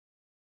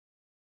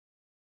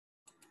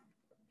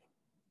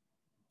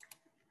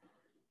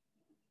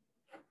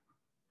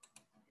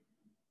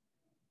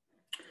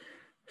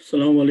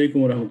Assalamu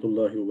alaikum wa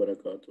rahmatullahi wa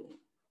barakatuh.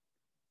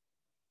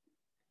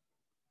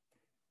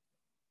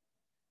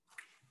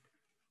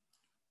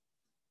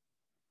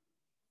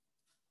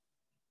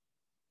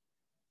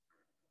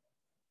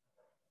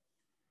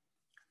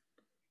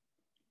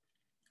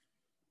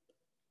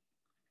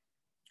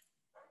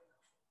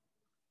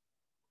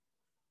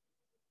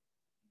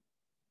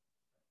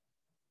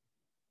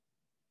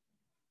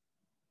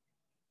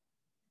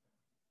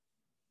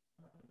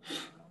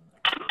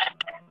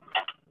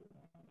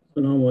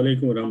 Assalamu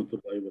alaikum wa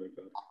rahmatullahi wa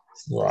barakatuh.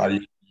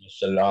 وعليكم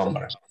السلام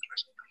ورحمة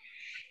الله.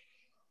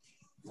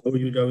 How are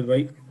you, Javed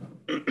bhai?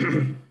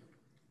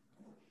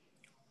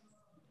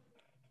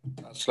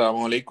 Assalamu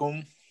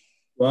alaikum.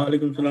 Wa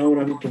alaikum salam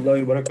wa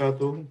rahmatullahi wa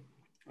barakatuh.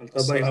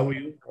 Alta bhai, how are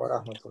you?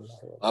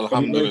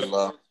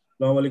 Alhamdulillah.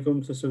 Assalamu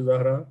alaikum, Sister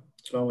Zahra.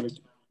 Assalamu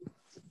alaikum.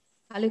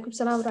 Alaikum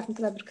salam wa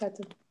rahmatullahi wa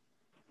barakatuh.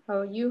 How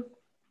are you?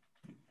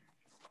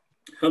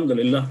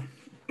 Alhamdulillah.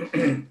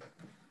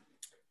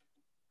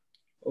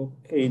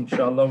 Okay,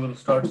 inshallah, we'll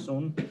start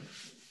soon.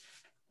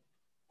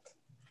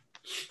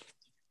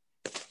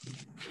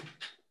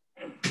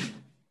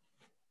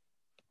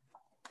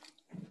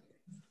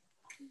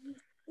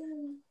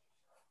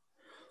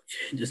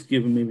 Okay, just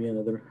give maybe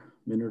another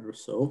minute or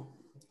so.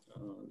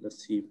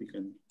 Let's see if we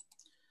can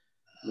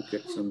look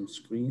at some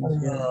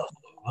screens here.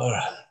 All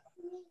right.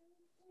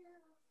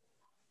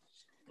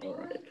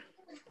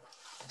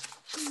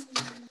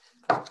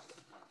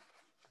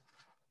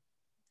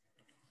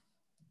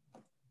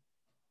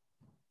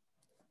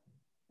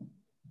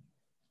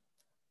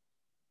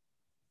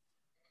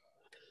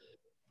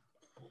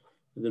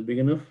 Is it big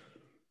enough?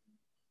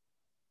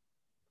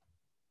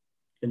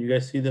 Can you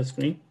guys see the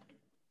screen?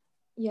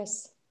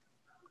 Yes.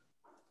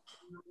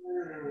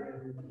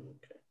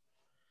 Okay.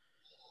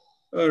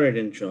 All right,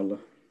 inshallah.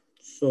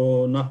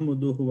 So,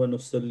 nahmaduhu wa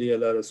nusalli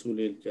ala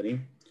rasulil kareem.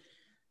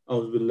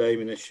 A'udhu billahi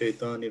minash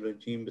shaitanir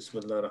rajim.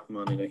 Bismillahir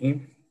rahmanir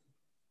rahim.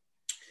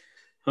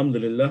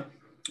 Alhamdulillah,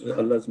 with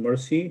Allah's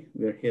mercy,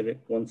 we are here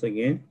once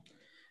again.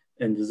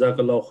 And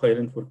jazakallahu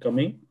khairan for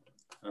coming.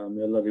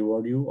 May Allah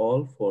reward you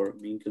all for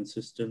being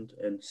consistent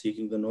and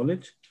seeking the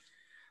knowledge.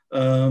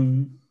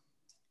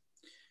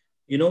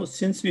 You know,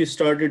 since we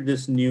started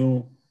this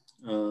new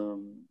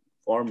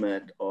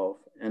format of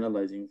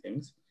analyzing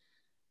things,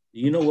 do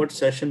you know what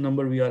session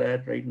number we are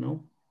at right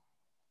now?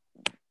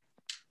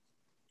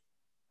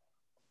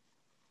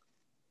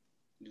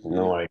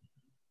 No idea.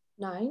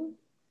 9.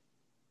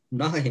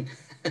 9.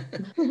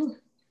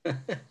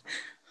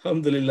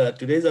 Alhamdulillah,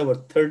 today is our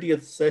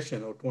 30th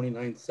session or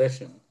 29th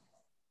session.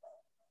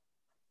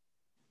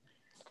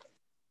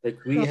 Like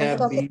we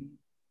have been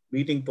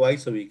meeting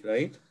twice a week,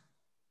 right?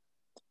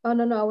 Oh,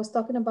 no, I was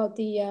talking about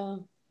the...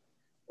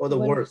 Oh, the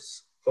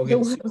verse.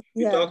 Okay, so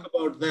we talk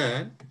about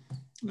that.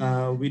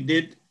 We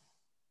did,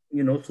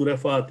 you know, Surah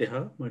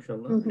Fatiha,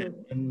 mashallah.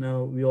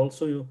 And we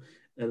also,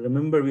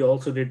 remember, we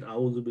also did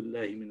A'udhu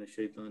Billahi Minash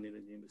Shaitanir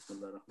Rajim,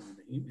 Bismillahir Rahmanir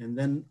Rahim. And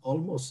then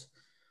almost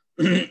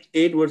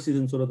 8 verses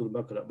in Surah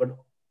Al-Baqarah. But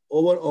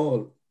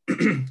overall,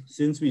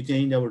 since we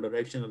changed our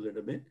direction a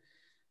little bit,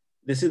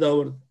 this is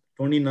our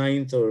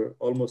 29th or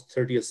almost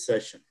 30th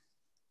session.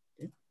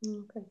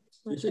 Okay.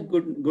 It's a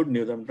good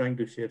news. I'm trying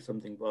to share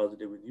something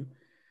positive with you.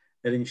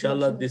 And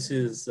inshallah, this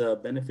is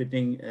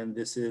benefiting and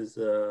this is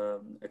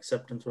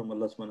acceptance from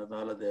Allah subhanahu wa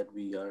ta'ala that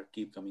we are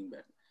keep coming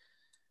back.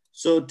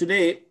 So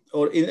today,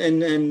 on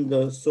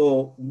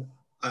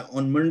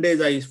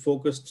Mondays, I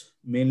focused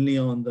mainly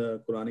on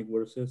the Quranic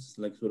verses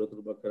like Surah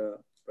Al-Baqarah.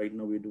 Right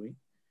now we're doing.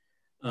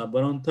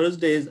 But on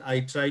Thursdays, I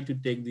try to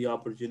take the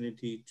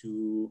opportunity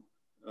to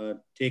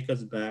take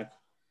us back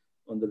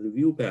on the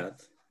review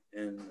path,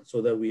 and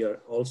so that we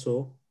are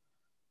also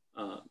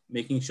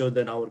making sure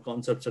that our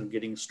concepts are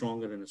getting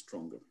stronger and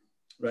stronger,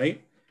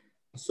 right?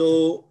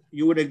 So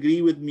you would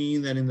agree with me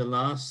that in the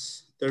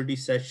last 30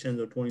 sessions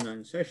or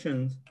 29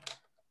 sessions,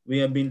 we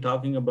have been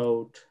talking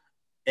about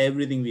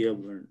everything we have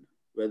learned,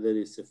 whether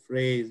it's a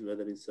phrase,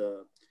 whether it's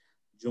a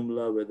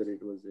jumla, whether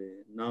it was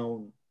a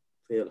noun,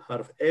 fail,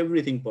 harf,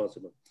 everything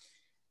possible.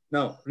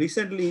 Now,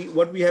 recently,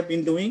 what we have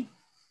been doing,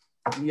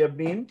 we have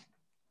been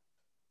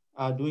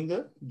doing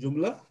the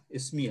jumla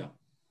ismiya.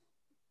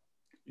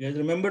 You guys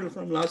remember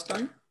from last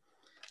time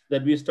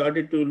that we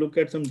started to look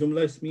at some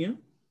jumla ismiya?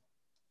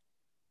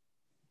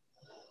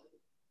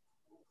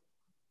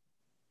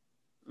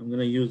 I'm going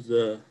to use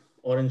the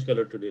orange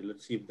color today.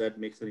 Let's see if that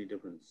makes any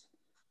difference.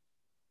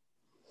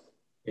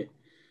 Okay.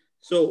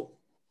 So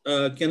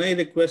can I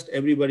request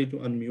everybody to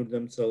unmute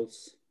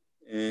themselves?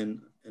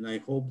 And I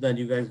hope that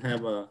you guys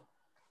have a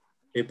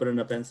paper and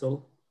a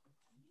pencil.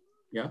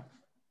 Yeah.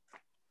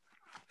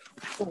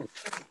 Okay.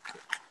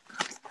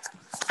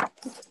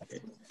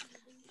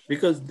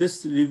 Because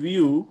this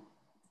review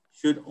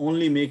should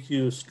only make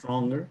you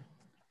stronger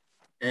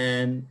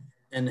and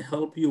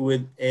help you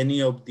with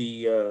any of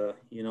the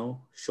you know,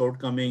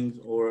 shortcomings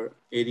or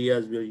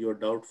areas where you're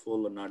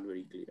doubtful or not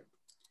very clear.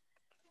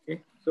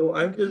 Okay, so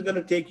I'm just going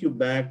to take you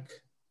back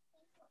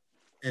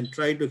and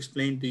try to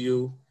explain to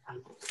you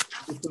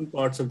different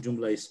parts of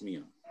Jumla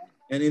Ismiya.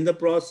 And in the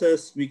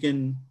process, we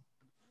can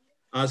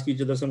ask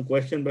each other some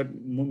question, but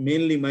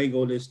mainly my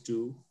goal is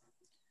to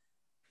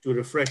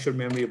refresh your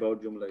memory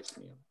about Jumla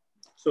Ismiya.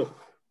 So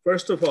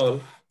first of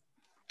all,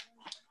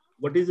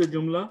 what is a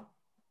Jumla?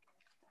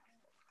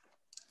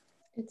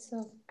 It's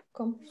a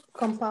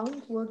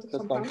compound word.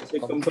 Compound. It's a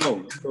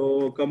compound.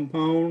 So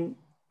compound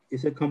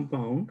is a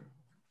compound,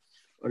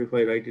 or if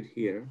I write it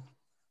here,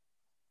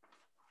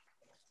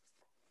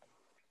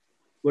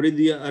 what is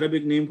the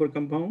Arabic name for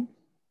compound?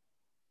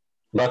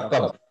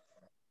 Murakkab.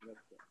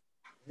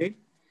 Right?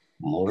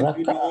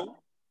 Murakkab.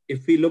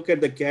 If we look at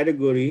the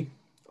category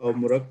of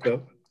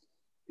murakkab,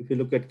 if you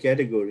look at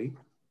category,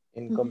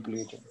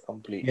 incomplete,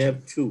 complete. We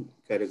have two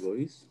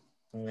categories.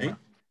 Right?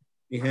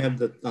 We have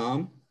the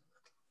tam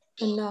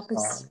and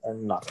naqis.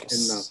 And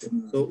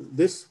naqis. So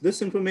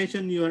this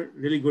information you are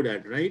really good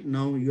at, right?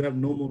 Now you have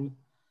no more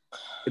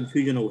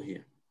confusion over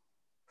here,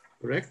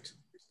 correct?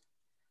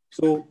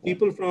 So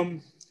people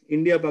from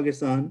India,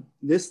 Pakistan,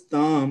 this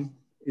tam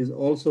is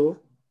also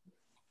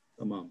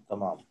tamam.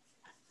 Tamam.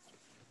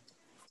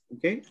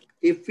 Okay.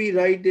 If we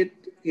write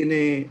it in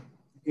a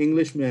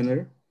English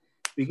manner,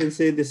 we can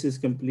say this is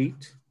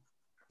complete.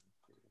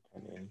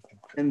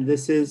 And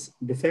this is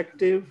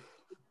defective.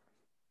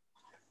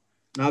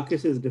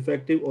 Naqis is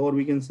defective, or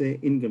we can say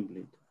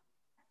incomplete.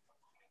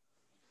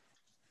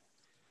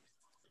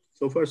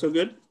 So far, so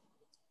good?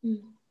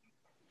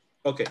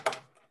 Okay.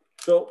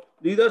 So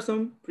these are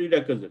some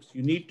prerequisites.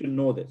 You need to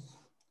know this.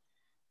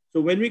 So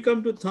when we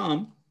come to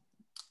tham,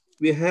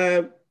 we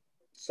have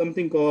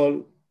something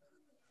called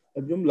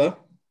a jumla.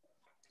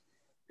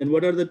 And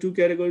what are the two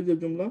categories of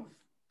jumla?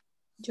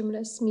 Jumla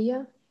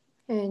ismiya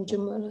and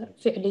jumla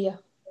fi'liya.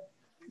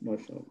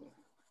 MashaAllah.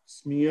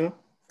 Ismiya,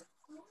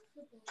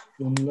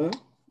 jumla,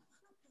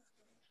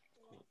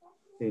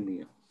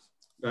 fi'liya.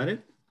 Got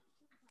it?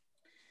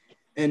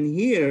 And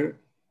here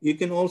you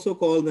can also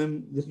call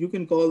them, you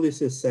can call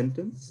this a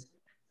sentence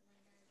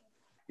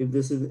if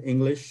this is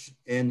English.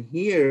 And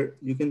here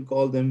you can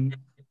call them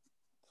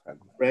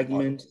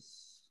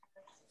fragments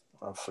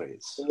or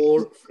phrase.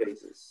 Or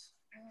phrases.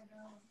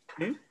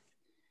 Okay?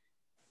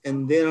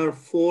 And there are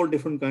 4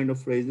 different kind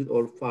of phrases,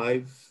 or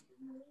 5.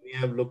 We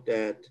have looked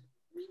at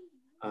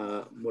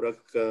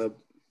murakkab,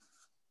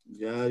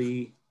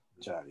 jari,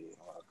 shari,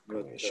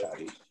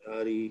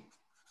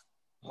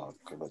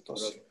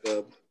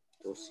 murakkab,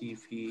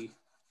 tawsifi,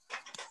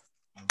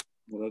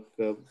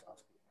 murakkab,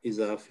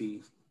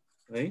 izafi,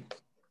 right?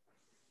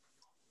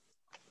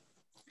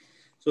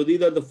 So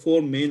these are the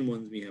 4 main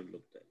ones we have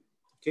looked at.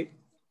 Okay.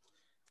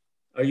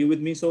 Are you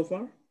with me so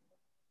far?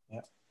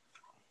 Yeah.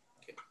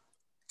 Okay.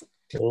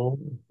 So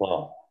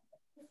far.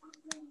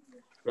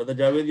 Brother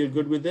Javed, you're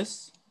good with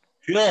this?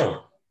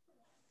 Sure.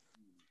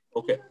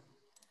 Okay.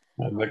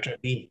 Better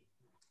be.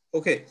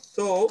 Okay,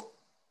 so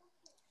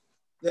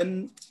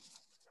then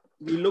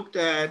we looked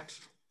at,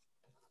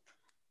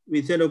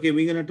 we said, okay,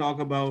 we're going to talk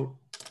about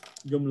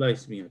Jumla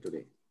Ismiya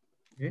today.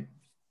 Okay.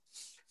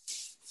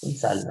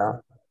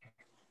 Inshallah.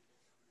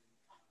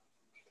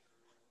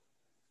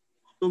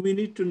 So we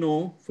need to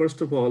know,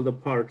 first of all, the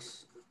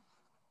parts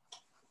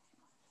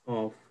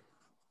of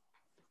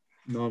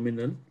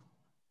nominal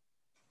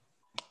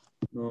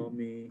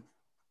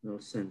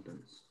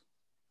sentence.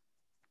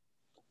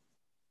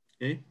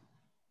 Okay.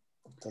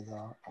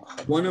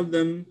 One of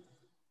them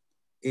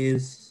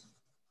is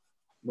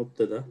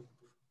mubtada,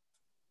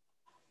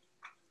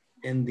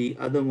 and the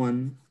other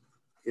one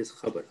is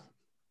khabar.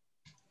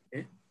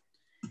 Okay.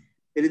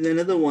 There is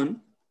another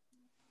one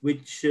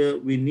which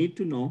we need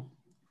to know,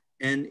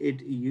 and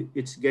it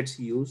gets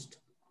used,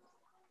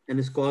 and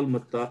it's called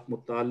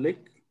muta'alliq.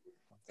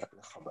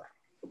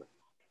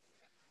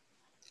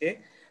 Okay.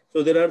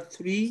 So there are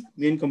 3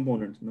 main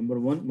components. Number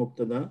 1,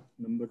 mubtada.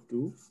 Number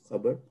 2,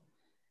 khabar.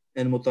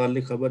 And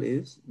muta'alliq khabar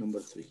is number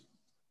 3.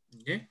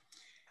 Okay.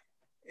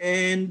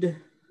 And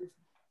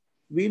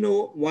we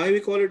know why we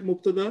call it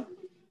mubtada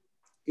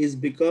is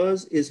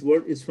because its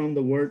word is from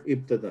the word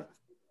ibtada.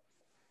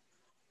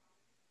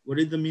 What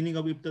is the meaning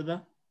of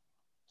ibtada?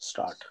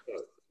 Start.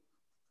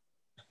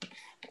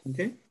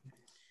 Okay.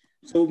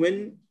 So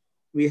when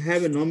we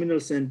have a nominal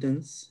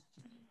sentence,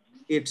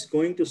 it's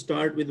going to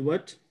start with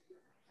what?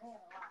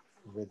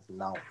 With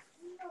noun.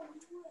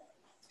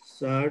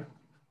 Start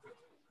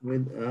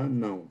with a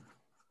noun.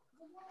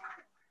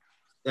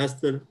 That's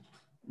the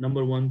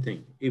number 1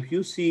 thing. If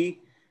you see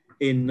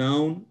a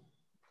noun,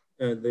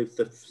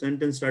 the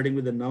sentence starting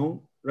with a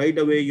noun, right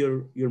away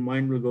your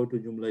mind will go to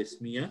Jumla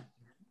Ismiya.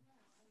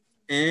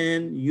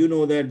 And you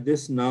know that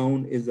this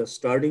noun is the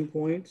starting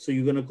point, so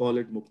you're going to call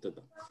it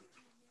mubtada.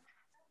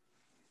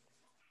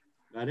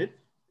 Got it?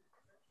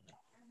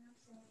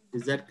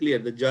 Is that clear?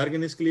 The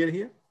jargon is clear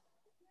here?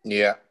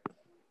 Yeah.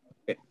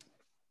 Okay.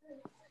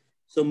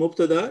 So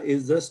mubtada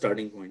is the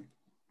starting point.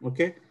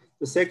 Okay.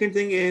 The second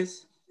thing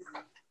is,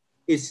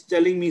 it's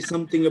telling me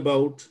something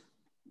about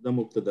the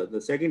mubtada.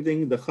 The second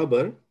thing, the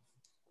khabar.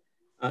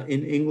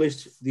 In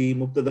English, the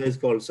mubtada is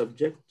called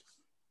subject,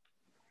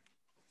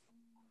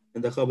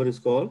 and the khabar is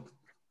called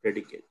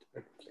predicate.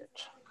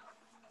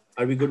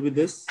 Are we good with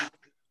this?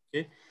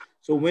 Okay.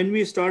 So when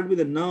we start with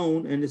a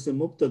noun and it's a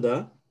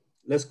mubtada,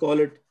 let's call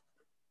it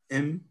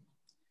M,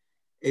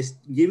 is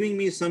giving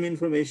me some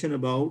information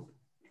about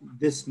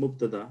this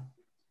mubtada.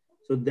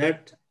 So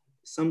that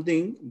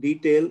something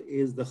detail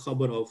is the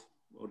khabar of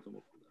or the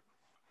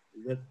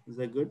mubtada. Is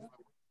that good?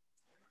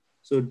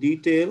 So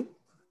detail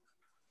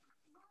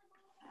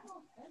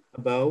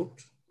about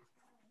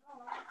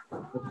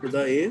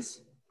mubtada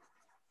is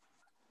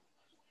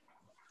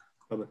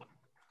khabar.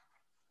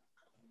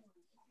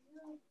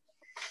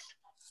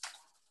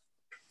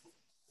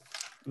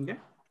 Okay.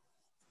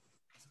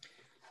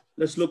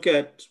 Let's look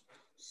at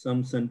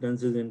some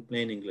sentences in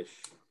plain English.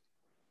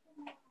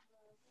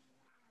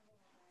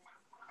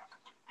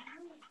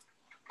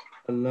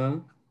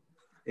 Allah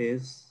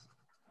is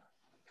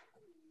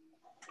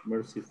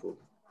merciful.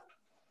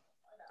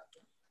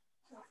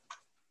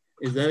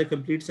 Is that a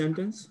complete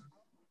sentence?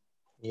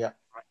 Yeah.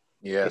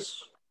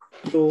 Yes.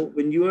 So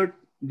when you are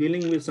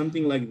dealing with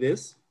something like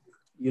this,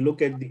 you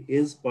look at the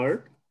is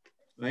part,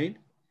 right?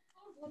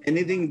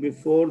 Anything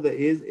before the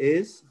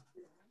is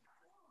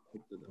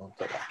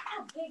مبتدأ.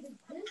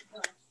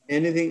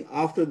 anything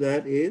after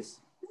that is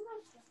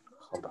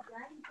خبر.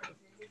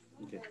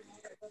 okay.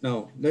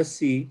 Now let's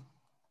see.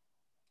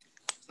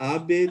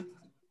 Abid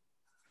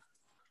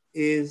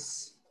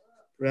is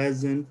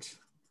present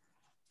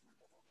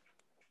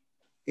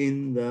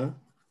in the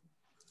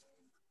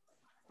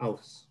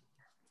house.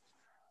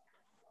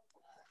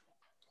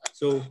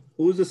 So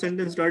who's the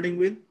sentence starting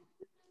with?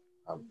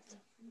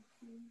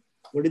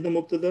 What is the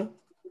mubtada?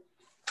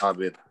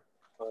 Abid.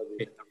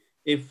 Okay.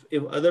 If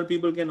other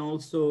people can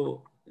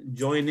also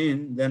join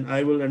in, then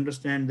I will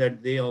understand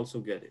that they also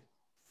get it.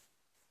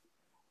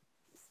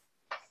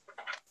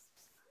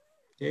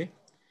 Okay.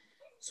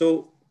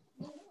 So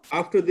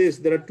after this,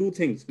 there are two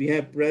things. We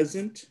have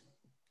present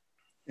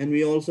and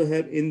we also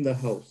have in the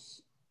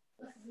house.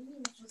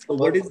 So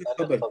what is the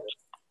khabar?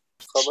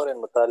 خبر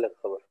المتعلق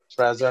خبر.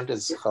 Present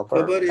is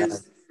خبر. Khabar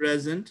is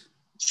present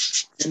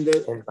and the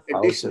In the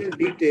house additional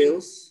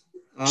details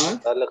are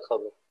متعلق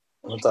خبر.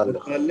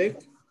 متعلق. muta'alliq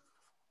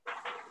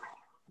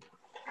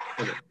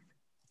khabar.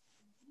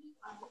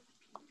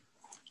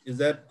 Is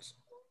that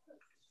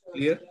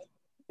clear?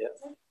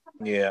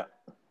 Yeah.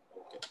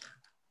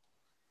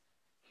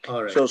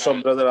 All right.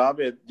 So Brother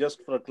Abid,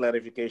 just for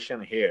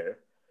clarification here.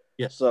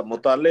 Yes. So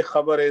Mutalik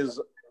Khabar is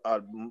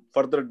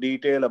further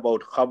detail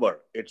about Khabar.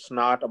 It's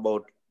not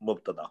about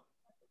Mubtada.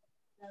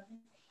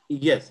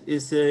 Yes,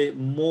 it's a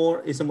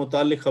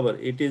muta'alliq khabar.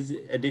 It is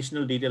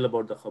additional detail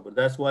about the khabar.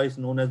 That's why it's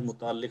known as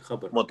muta'alliq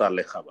khabar.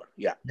 Mutalik Khabar.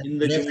 Yeah. In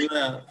the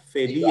jumla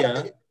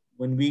fi'liya,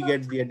 when we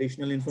get the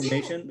additional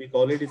information, we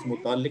call it is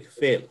muta'alliq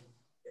fail.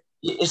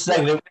 It's like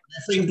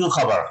referring to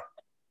khabar.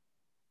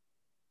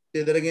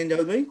 Say that again,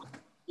 Jawad bhai.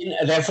 In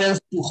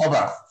reference to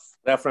khabar.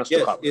 Reference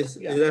to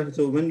Khabar.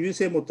 So when you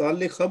say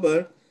muta'alliq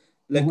khabar,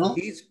 like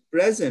he's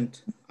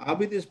present,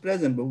 Abid is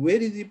present, but where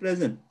is he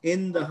present?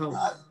 In the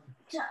house.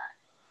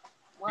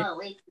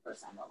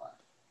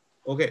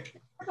 Okay.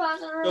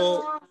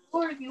 So,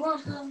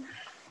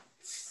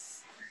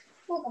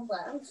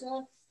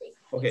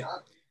 okay.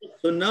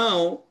 So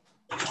now,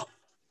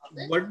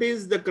 what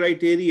is the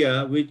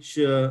criteria which,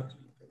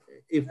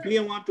 if we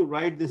want to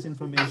write this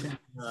information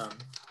in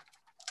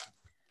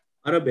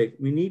Arabic,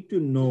 we need to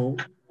know,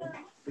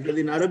 because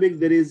in Arabic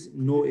there is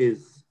no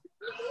is.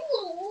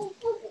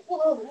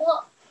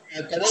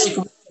 Can I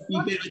request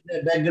people with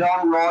the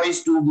background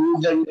noise to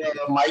mute the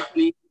mic,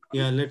 please?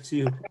 Yeah, let's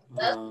see.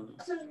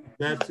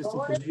 That's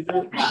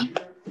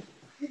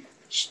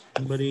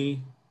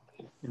somebody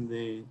in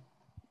the,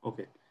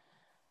 okay.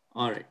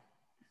 All right.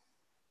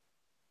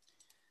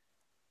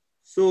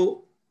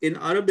 So in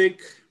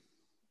Arabic,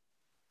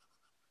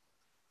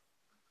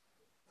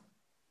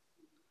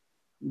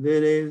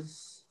 there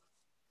is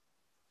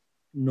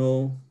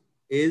no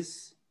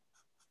is,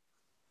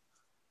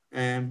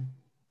 am,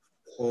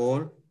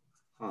 or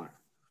are.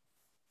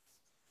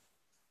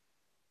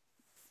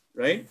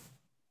 Right?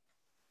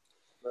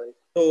 Right.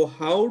 So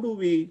how do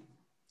we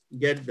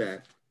get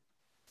that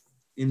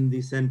in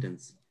the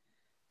sentence?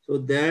 So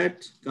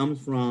that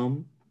comes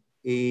from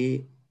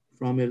a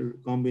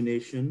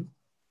combination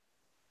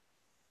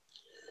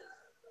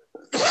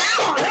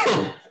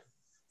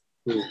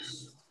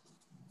rules.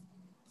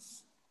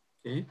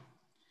 Okay.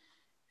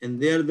 And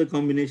they are the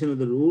combination of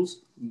the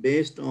rules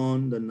based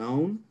on the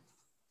noun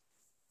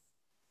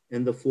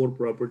and the four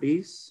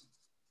properties,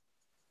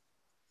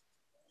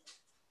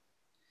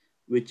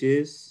 which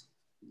is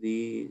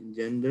the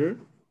gender,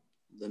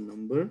 the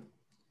number,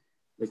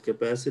 the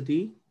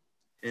capacity,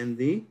 and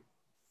the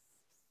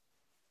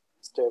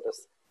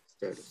status.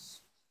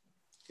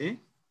 Okay.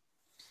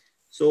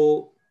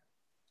 So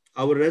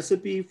our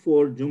recipe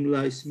for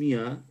Jumla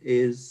Ismiya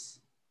is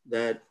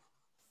that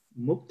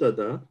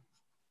Mubtada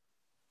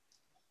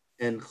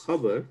and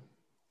Khabar,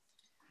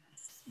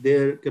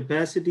 their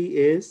capacity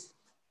is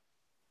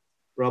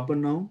proper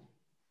noun,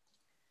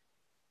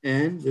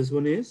 and this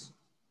one is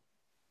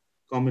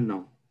common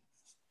noun,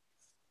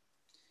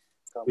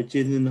 which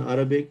is in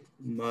Arabic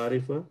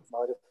Marifa,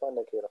 معرفة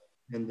نكرة.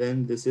 and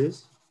then this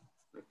is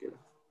Nakira.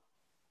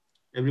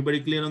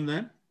 Everybody clear on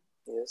that?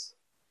 Yes.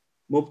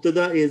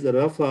 Mubtada is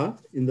rafa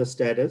in the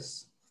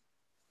status,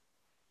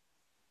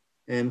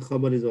 and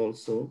khabar is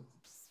also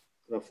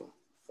rafa.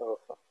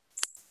 Rafa.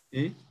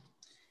 Okay?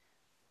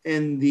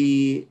 And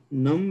the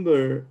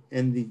number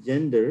and the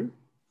gender,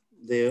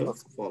 they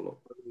follow.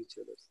 Each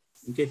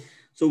other. Okay,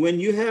 so when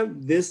you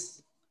have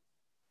this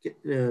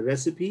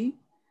recipe,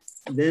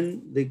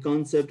 then the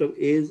concept of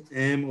is,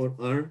 am,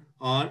 or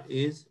are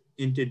is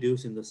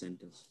introduced in the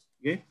sentence.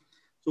 Okay,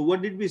 so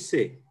what did we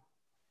say?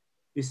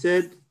 We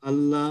said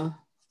Allah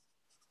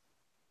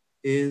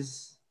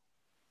is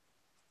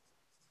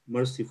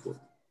merciful.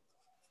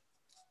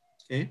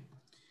 Okay,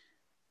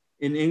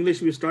 in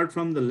English we start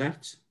from the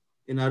left.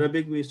 In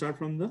Arabic we start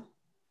from the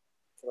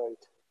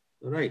Right.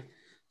 right.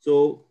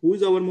 So who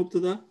is our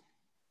mubtada?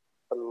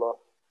 Allah.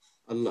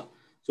 Allah.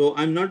 So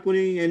I'm not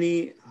putting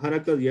any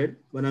harakat yet,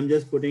 but I'm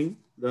just putting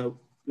the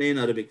plain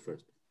Arabic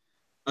first.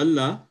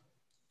 Allah,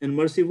 and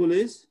merciful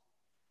is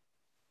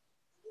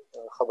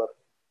Khabar.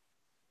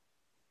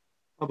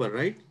 khabar,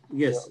 right?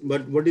 Yes. Yeah.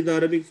 But what is the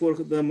Arabic for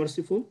the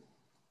merciful?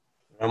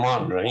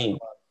 Rahman, Rahim.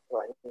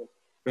 Rahim.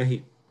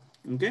 Rahim.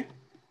 Okay.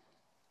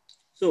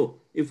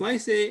 So if I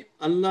say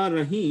Allah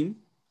Rahim,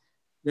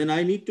 then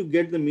I need to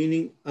get the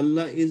meaning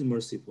Allah is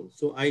merciful.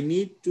 So I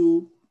need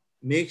to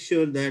make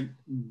sure that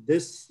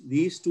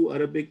these two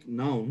Arabic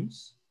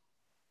nouns,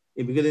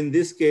 because in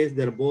this case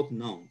they're both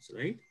nouns,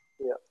 right?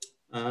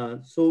 Yeah.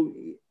 So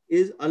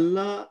is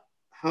Allah,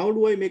 how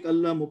do I make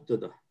Allah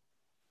mubtada?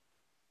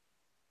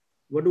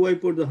 What do I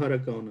put the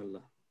haraka on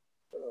Allah?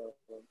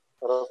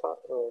 Rafa.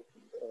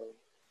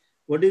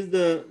 What is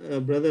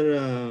the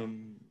brother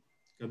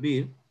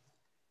Kabir?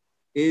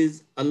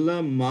 Is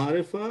Allah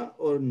marifa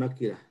or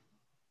nakira?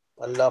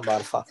 Allah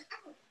marfa.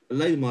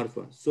 Allah is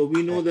marfa. So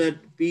we know that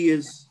P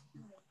is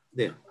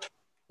there.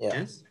 Yeah.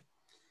 Yes.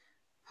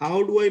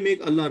 How do I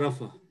make Allah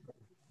rafa?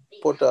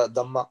 Put a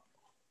dhamma.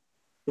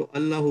 So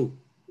Allahu.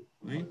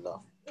 Right?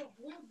 Allah.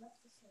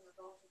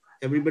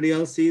 Everybody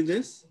else see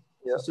this?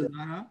 Yeah. Sister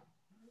Zahra?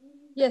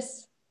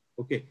 Yes.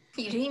 Okay.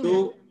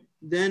 So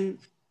then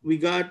we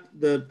got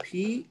the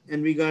P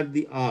and we got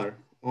the R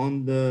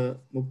on the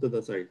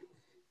mubtada side.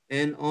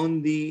 And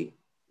on the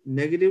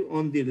negative,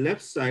 on the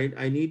left side,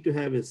 I need to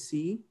have a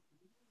C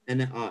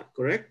and an R,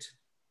 correct?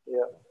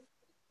 Yeah.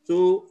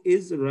 So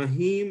is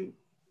Rahim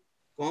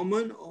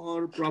common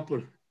or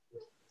proper?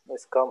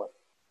 It's common.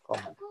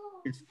 Common.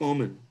 It's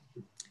common.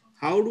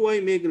 How do I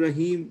make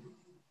Rahim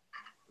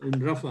in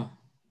Rafa?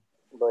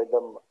 By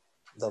Dhamma.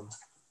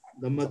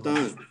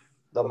 Dhammatan,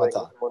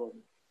 Dhammatan. Rahimun.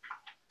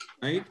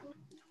 right?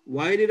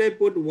 Why did I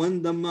put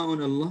one Dhamma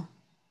on Allah?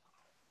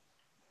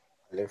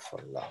 Alif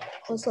Allah.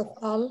 Because of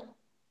al.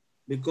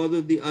 Because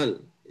of the Al.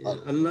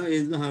 Allah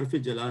is the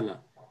Harfi Jalala.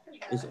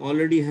 It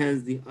already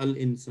has the Al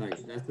inside.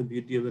 That's the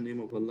beauty of the name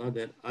of Allah,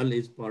 that Al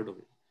is part of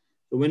it.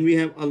 So when we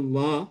have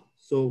Allah,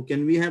 so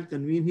can we have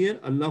tanween here?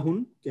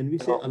 Allahun? Can we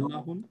say No.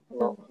 Allahun?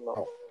 No.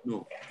 No.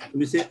 No.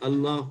 We say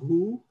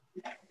Allahu,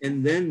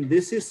 and then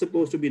this is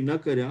supposed to be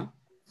Nakara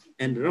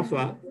and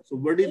Rafa. So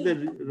what is the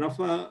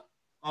Rafa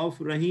of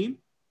Rahim?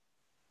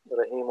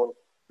 Rahimun.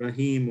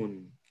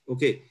 Rahimun.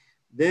 Okay.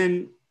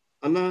 Then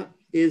Allah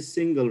is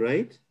single,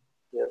 right?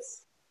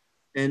 Yes.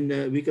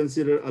 And we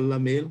consider Allah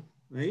male,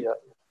 right? Yeah.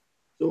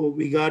 So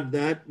we got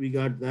that, we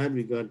got that,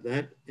 we got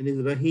that. And is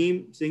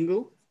Rahim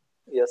single?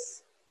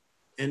 Yes.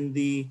 And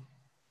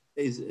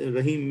is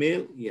Rahim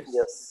male? Yes.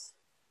 Yes.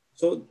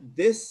 So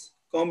this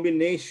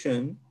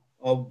combination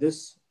of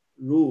this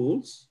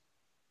rules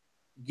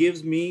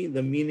gives me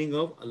the meaning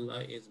of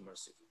Allah is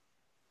merciful.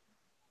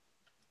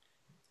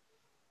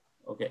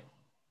 Okay.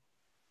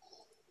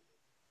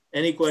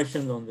 Any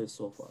questions on this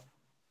so far?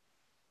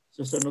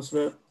 Sister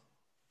Nusrat?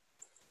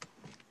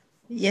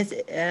 Yes,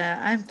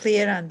 I'm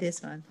clear on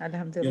this one.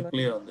 Alhamdulillah. You're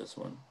clear on this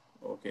one.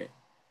 Okay.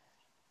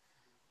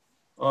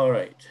 All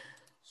right.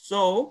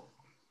 So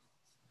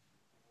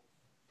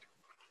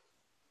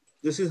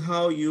this is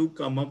how you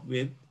come up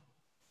with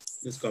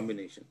this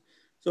combination.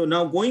 So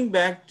now going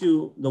back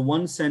to the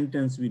one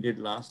sentence we did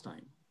last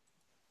time.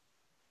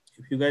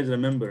 If you guys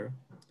remember,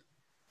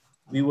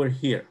 we were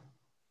here.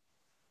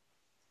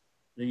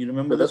 Do you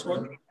remember this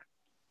one?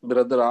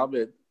 Brother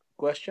Abid,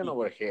 question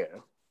over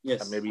here.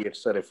 Yes. Maybe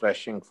it's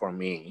refreshing for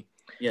me.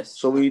 Yes.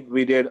 So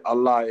we did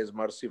Allah is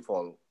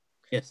merciful.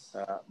 Yes.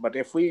 But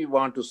if we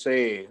want to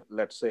say,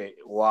 let's say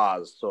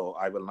was, so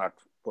I will not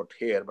put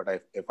here,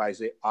 but if I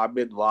say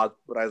Abid was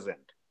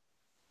present,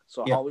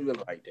 so Yeah. how we will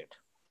write it?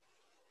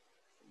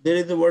 There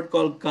is a word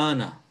called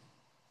kana.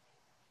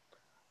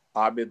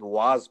 Abid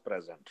was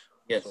present.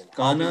 Yes. So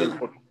how we will Kana.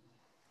 put,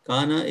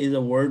 Kana is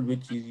a word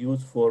which is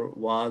used for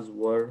was,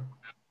 were,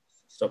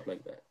 stuff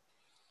like that.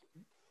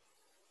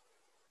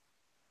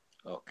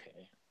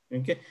 okay.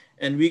 Okay.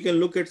 And we can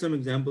look at some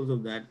examples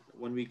of that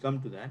when we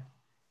come to that.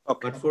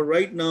 Okay. But for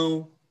right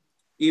now,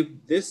 if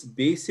this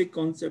basic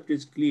concept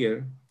is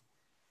clear,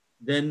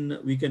 then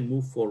we can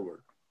move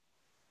forward.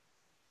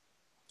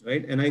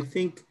 Right? And I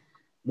think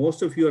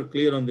most of you are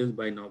clear on this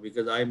by now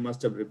because I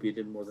must have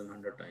repeated more than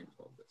 100 times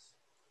all this.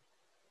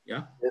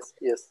 Yeah? Yes.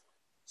 Yes.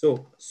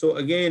 So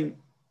again,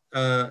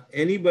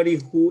 anybody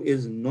who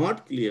is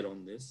not clear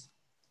on this,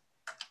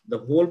 the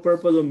whole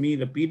purpose of me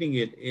repeating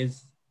it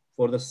is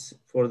for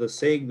the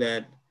sake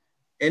that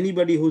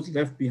anybody who's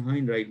left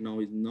behind right now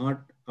is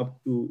not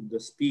up to the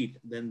speed,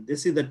 then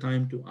this is the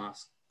time to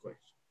ask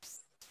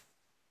questions.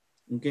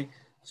 Okay,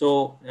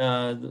 so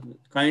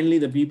kindly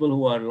the people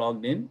who are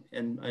logged in,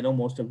 and I know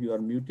most of you are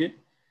muted,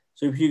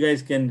 so if you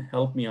guys can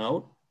help me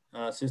out.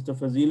 Sister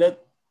Fazilat,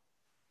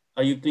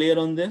 are you clear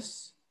on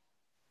this?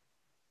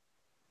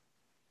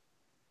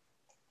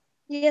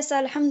 Yes,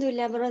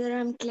 Alhamdulillah, brother,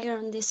 I'm clear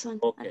on this one.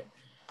 Okay.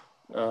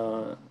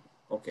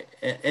 Okay.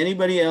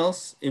 Anybody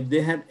else, if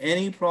they have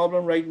any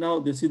problem right now,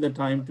 this is the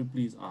time to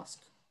please ask.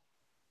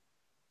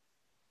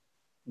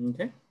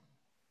 Okay.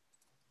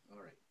 All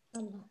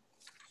right.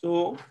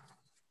 So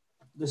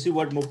this is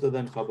what Mubtada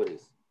and Khabar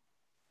is.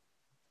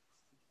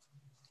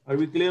 Are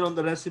we clear on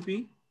the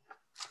recipe?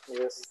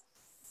 Yes.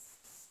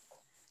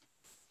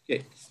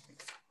 Okay.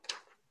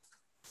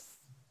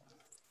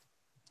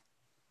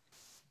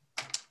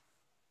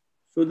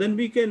 So then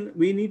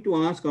we need to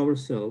ask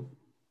ourselves,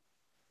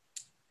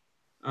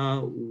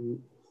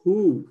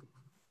 who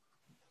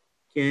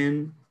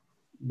can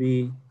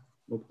be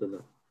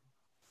Mubtada?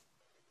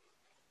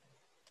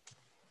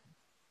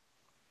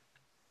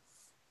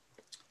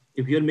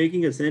 If you're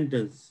making a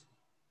sentence,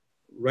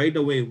 right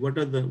away, what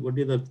are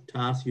the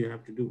tasks you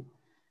have to do?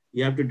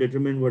 You have to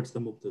determine what's the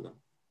Mubtada.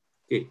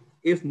 Okay,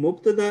 if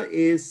Mubtada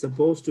is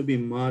supposed to be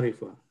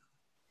Marifa,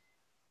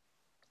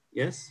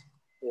 yes?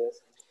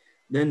 Yes.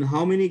 Then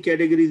how many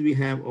categories we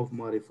have of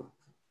Marifa?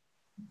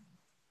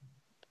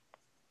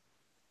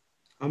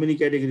 How many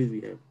categories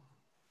we have?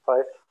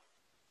 5.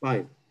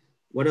 5.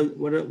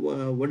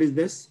 What is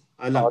this?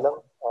 Alam.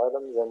 Alam,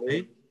 Zamir,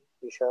 Right?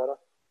 Ishara.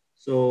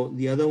 So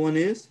the other one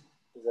is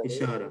Zamir.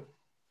 Ishara.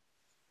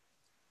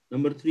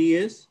 Number 3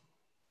 is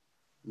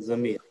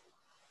Zamir.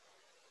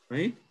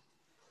 Right?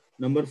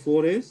 Number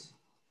 4 is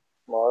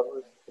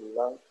Ma'ruf,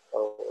 Billah,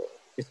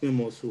 Isme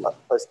Mawsool.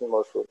 Ismi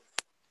Mawsool.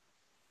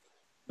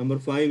 Number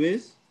 5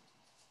 is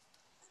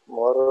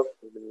Ma'ruf,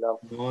 Billah.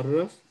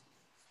 Mu'arraf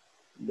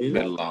bil.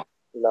 Billah.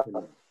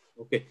 Billah.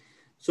 Okay.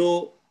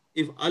 So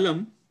if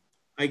Alam,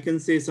 I can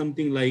say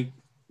something like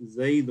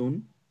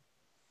Zaidun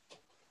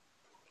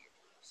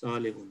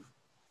Salihun.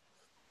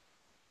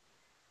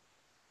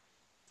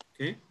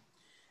 Okay.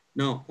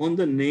 Now on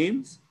the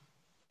names,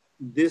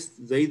 this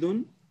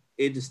Zaidun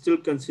is still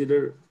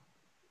considered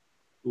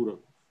plural,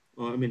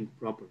 or I mean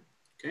proper.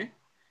 Okay,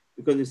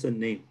 because it's a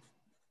name,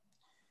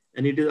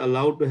 and it is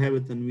allowed to have a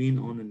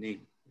tanween on a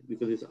name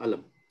because it's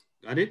Alam.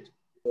 Got it?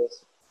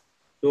 Yes.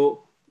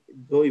 So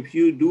if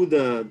you do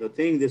the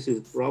thing, this is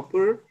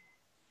proper,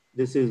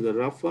 this is the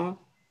Rafa,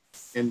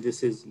 and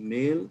this is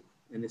male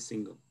and a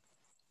single.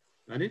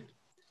 Got it?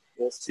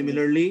 Yes.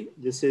 Similarly,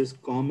 this is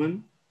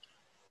common,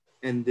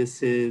 and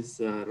this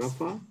is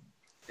Rafa,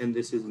 and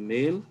this is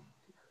male,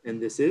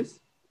 and this is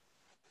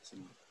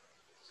single.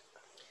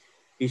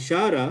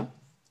 Ishara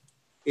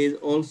is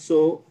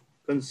also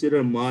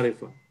considered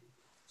Marifa.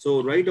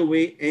 So right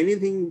away,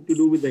 anything to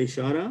do with the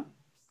Ishara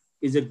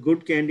is a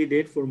good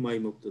candidate for my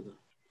Mubtada.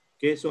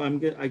 Okay, so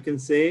I can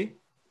say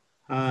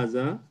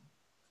Haza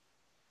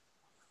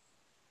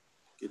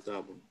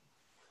Kitabun.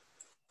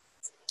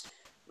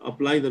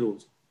 Apply the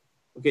rules.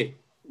 Okay,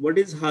 what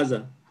is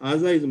Haza?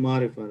 Haza is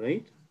Marifa,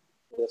 right?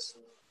 Yes.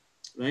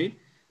 Right?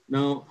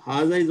 Now,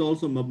 Haza is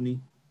also Mabni.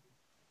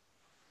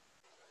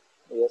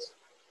 Yes.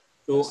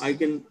 So I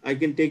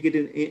can take it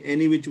in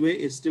any which way,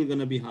 it's still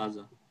gonna be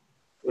Haza.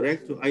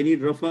 Correct? So I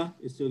need Rafa,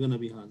 it's still gonna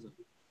be Haza.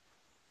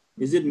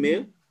 Is it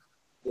male?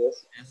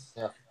 Yes. Yes.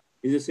 Yeah.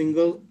 Is it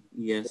single?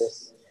 Yes.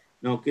 Yes.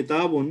 Now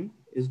Kitabun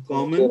is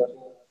common. Nakira.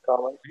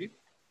 Common. Right?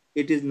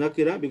 It is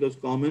Nakira because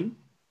common.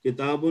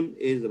 Kitabun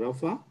is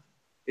Rafa.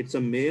 It's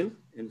a male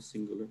and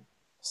singular.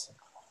 So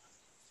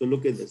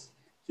look at this.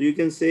 So you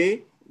can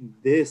say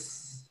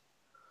this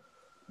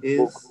is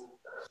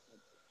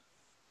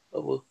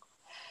A book.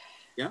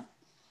 yeah.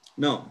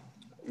 Now,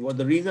 what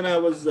the reason I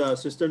was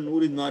Sister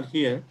Noor is not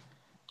here,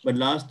 but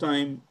last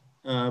time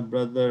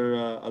Brother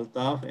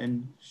Altaf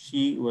and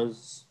she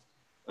was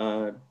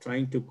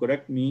trying to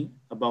correct me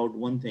about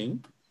one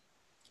thing.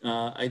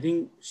 I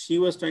think she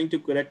was trying to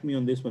correct me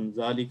on this one,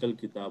 Zalikal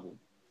Kitabu.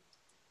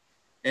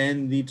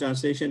 And the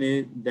translation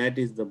is, that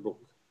is the book.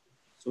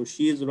 So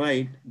she is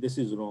right, this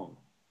is wrong.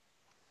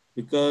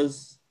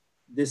 Because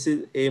this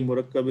is a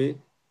Murakkabe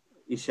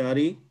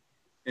Ishari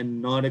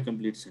and not a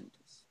complete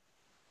sentence.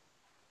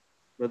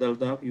 Brother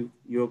Altaf,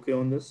 you okay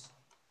on this?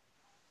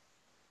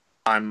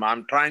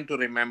 I'm trying to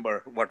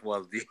remember what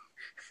was the.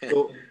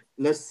 So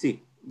let's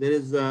see. There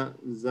is a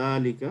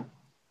Zalika.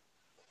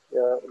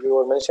 Yeah, you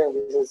were mentioning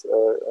this is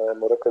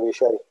Murakkabi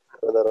Shari,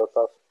 Brother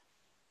Altaf.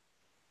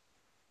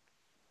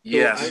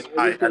 Yes,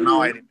 I will tell now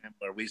you, I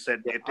remember. We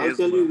said yeah, it I'll is.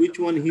 tell you which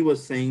one he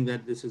was saying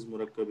that this is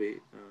Murakkabe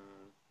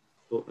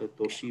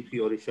Toshifi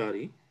or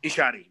Ishari.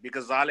 Ishari,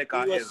 because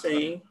Zalika He was is.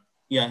 saying,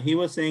 yeah, he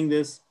was saying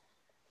this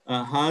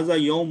Haza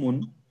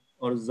Yawmun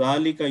or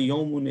Zalika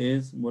Yawmun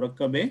is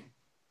Murakkabe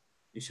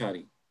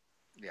Ishari.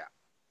 Yeah.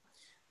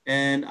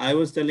 And I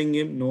was telling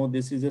him, no,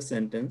 this is a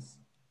sentence.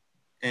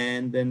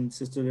 And then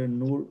Sister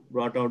Noor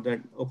brought out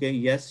that, okay,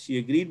 yes, she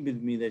agreed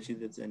with me that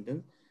she's a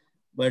sentence,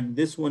 but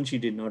this one she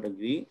did not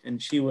agree,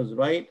 and she was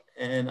right.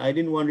 And I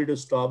didn't want her to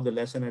stop the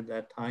lesson at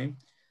that time.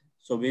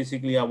 So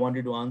basically I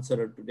wanted to answer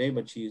her today,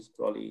 but she's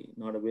probably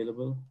not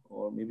available,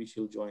 or maybe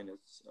she'll join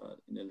us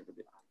in a little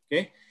bit.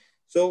 Okay.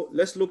 So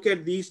let's look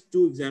at these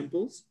two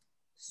examples.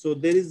 So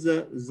there is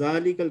a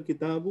Zalik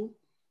al-Kitabu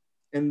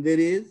and there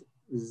is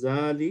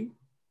Zali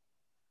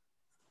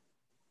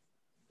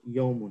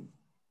Yawmun.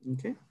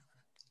 Okay.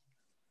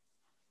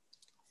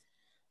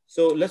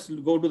 So let's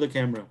go to the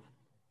camera.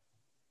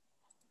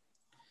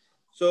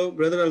 So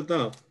Brother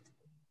Altaf,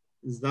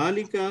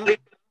 Zalika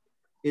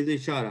is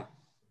ishara.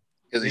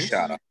 Is Yes?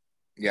 ishara.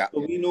 Yeah. So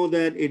we know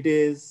that it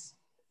is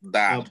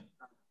That.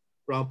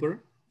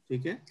 proper.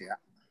 Okay? Yeah.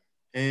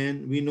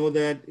 And we know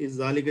that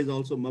Zalika is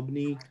also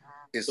mabni.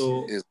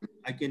 So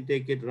I can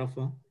take it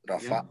Rafa.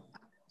 Rafa. Yeah?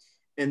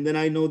 And then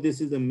I know this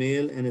is a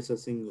male and it's a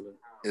singular.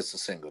 It's a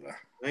singular.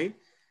 Right?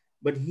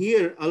 But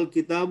here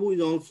Al-Kitabu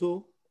is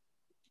also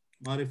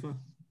Marifa.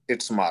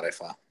 It's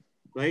Marifa.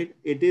 Right?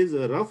 It is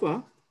a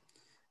Rafa.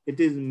 It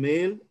is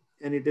male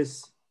and it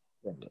is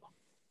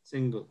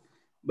single.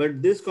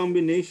 But this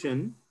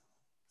combination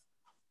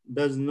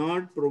does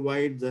not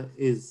provide the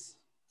is.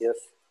 Yes.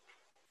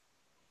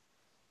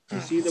 You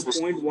see the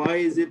point? Why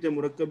is it a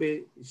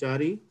Murakkab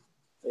Ishari?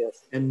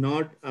 Yes. And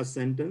not a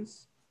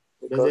sentence?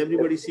 Because does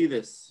everybody see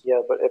this?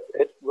 Yeah, but if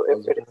it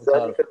is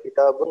Zalika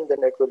Kitabun,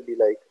 then it will be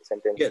like a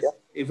sentence. Yes. Yeah?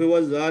 If it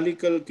was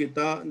Zalika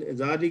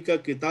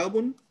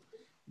Kitabun,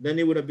 then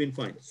it would have been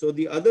fine. So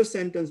the other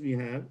sentence we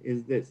have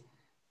is this.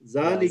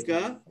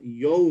 Zalika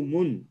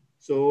Yawmun.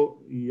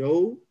 So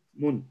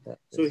Yawmun.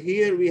 So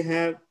here we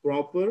have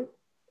proper.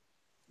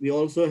 We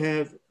also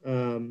have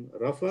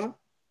Rafa.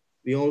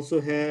 We also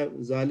have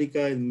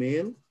Zalika is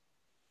male.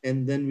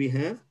 And then we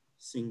have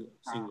singular.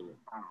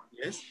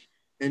 Yes.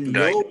 And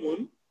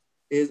Yawmun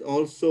is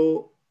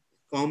also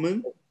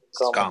common.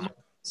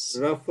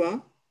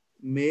 Rafa,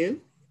 male,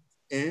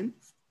 and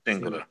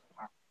singular.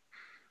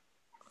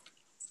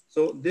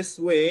 So this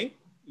way,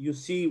 you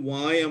see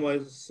why I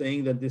was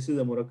saying that this is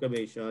a Murakkab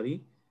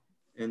Ishari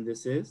and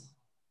this is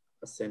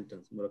a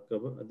sentence.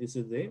 This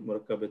is a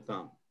Murakkab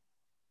Tam.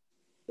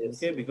 Yes.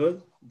 Okay,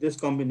 because this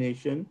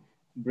combination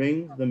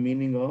brings the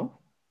meaning of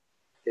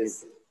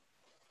is.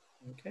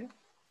 Okay.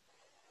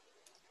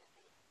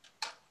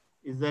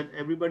 Is that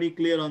everybody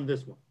clear on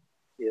this one?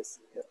 Yes.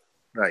 Yeah.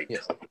 Right.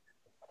 Yes.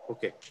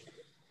 Okay.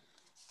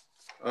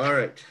 All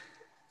right.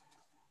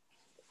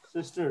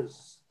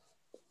 Sisters,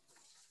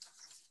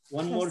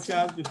 one more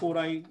chance before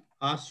I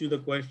ask you the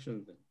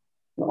question then.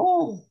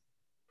 Oh.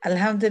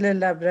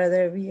 Alhamdulillah,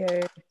 brother, we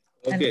are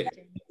okay.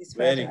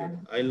 Very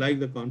good. I like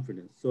the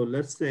confidence. So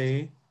let's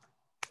say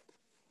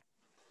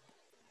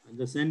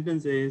the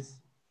sentence is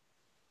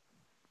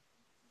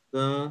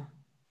the.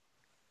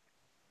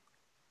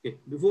 Okay,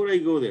 before I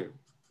go there,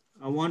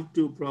 I want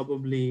to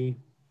probably.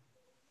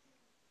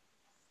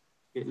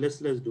 Okay, let's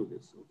do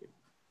this. Okay.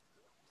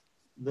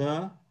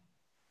 The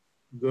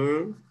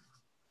girl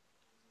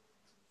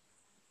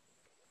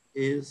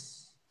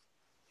is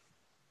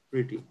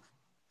pretty.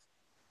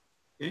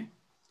 Okay.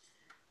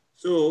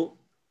 So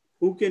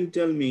who can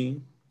tell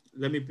me?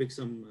 Let me pick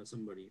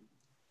somebody.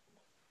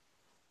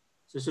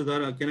 Sister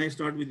Dara, can I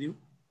start with you?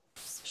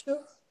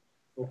 Sure.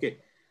 Okay.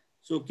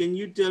 So can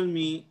you tell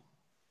me,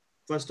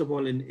 first of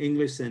all, in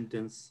English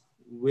sentence,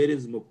 where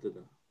is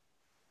Mubtada?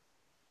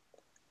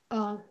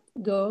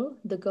 Girl,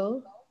 the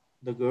girl.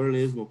 The girl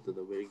is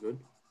Mubtada, very good.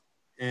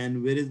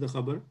 And where is the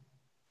khabar?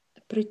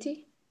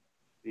 Pretty.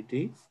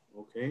 Pretty,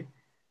 okay.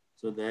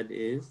 So that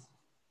is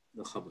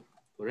the khabar,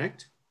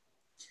 correct?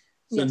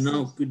 So yes.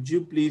 Now, could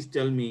you please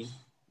tell me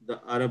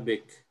the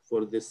Arabic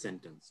for this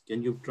sentence?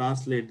 Can you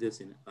translate this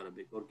in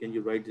Arabic or can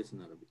you write this in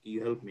Arabic? Can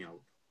you help me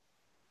out?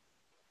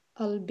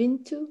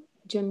 Al-bintu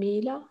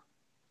Jamila.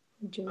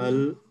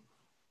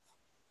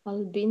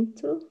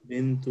 Al-bintu.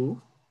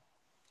 Bintu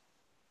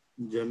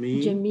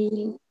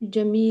Jamil.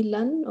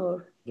 Jamilan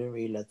or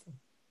Jamilatun.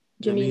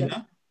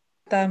 Jamila.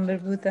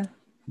 Marbuta.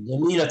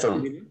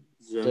 Jamilatun.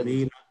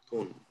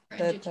 Jamilatun.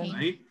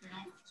 Right?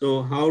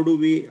 So how do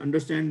we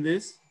understand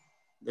this?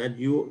 That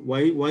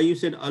why you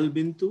said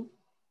al-bintu?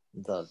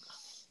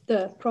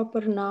 The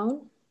proper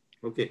noun.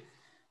 Okay.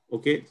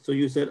 Okay. So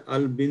you said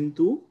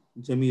al-bintu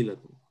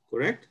Jamilatun,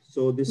 correct?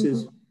 So this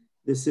is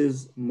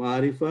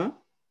marifa,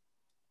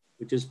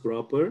 which is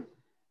proper.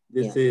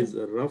 This is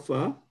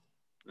rafa,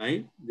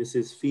 right? This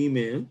is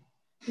female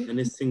and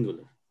is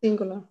singular.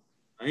 Singular.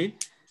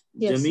 Right?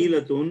 Yes.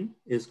 Jamilatun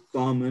is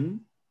common,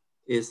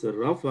 is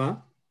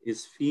rafa,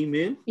 is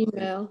female.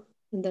 Female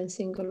and then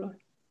singular.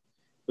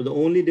 So the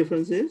only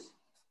difference is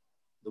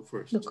the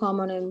first. The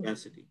common and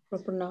capacity.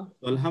 proper noun.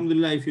 So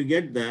alhamdulillah, if you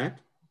get that,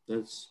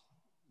 that's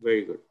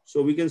very good.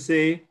 So we can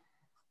say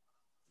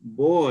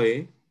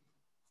boy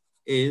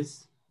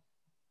is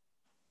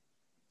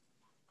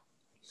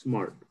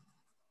smart.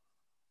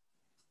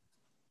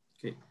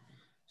 Okay.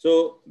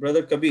 So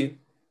Brother Kabir.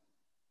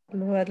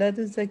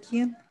 Al-waladu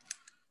zakiyun.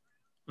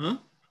 Huh?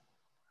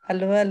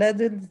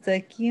 الولد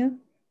الذكي.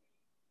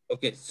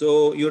 Okay,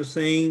 so you're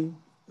saying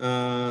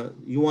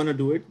you want to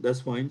do it.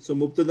 That's fine. So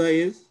mubtada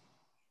is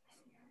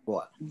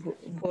Boy.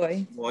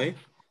 Boy. boy,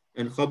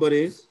 and khabar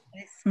is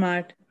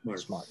Smart.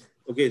 Smart.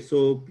 Okay,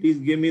 so please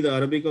give me the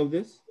Arabic of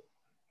this.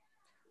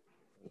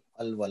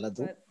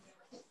 Al-waladu.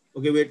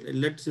 Okay, wait.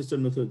 Let Sister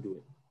Nusrat do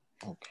it.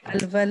 Okay.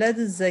 الولد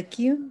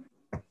الذكي.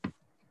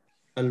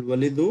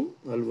 Al-walidu,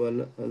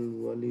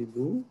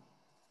 al-walidu.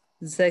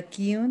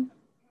 ذكي.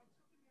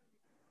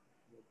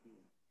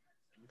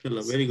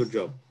 Inshallah, very good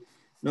job.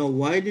 Now,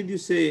 why did you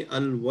say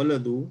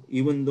al-waladu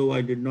even though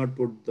I did not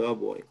put the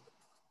boy?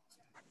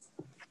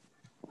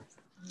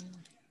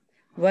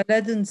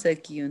 ولد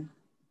ذكي.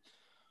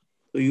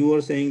 So you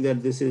were saying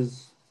that this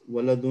is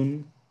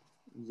waladun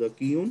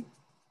zakiyun.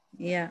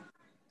 Yeah.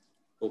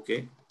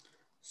 Okay.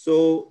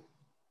 So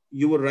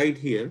you were right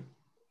here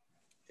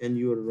and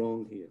you were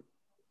wrong here.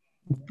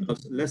 Now,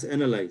 let's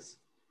analyze.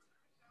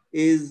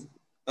 Is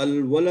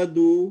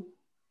al-waladu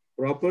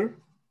proper?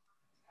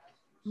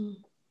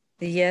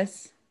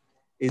 Yes.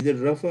 Is it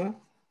rafa?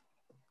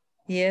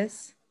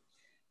 Yes.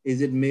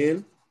 Is it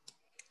male?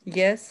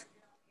 Yes.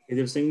 Is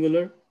it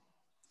singular?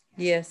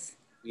 Yes.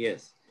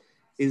 Yes.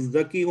 Is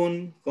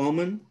zakiyun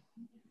common?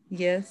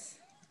 Yes.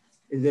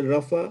 Is it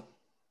rafa?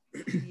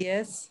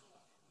 Yes.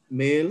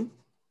 Male?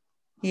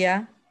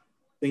 Yeah.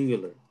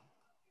 Singular?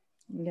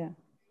 Yeah.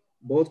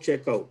 Both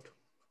check out,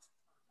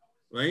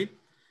 right?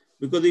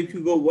 Because if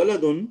you go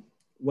waladun,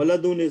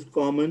 waladun is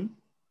common,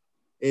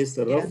 is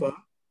rafa,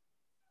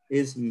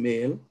 is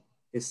male,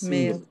 is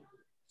singular. Male.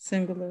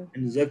 Singular.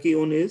 And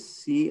zakiyun is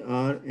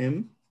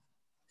CRMS.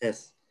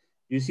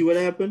 You see what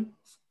happened?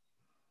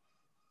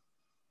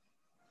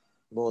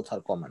 Both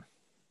are common.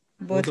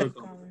 Both are are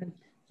common. common.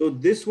 So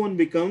this one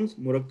becomes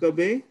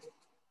murakkabe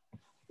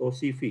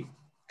tawsifi.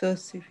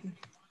 توصيفي.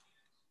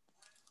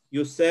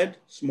 You said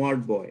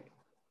smart boy.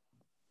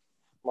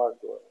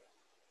 Smart boy.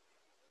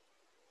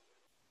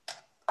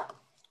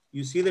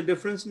 You see the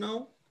difference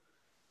now?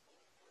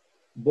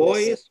 Boy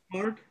Yes, is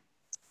smart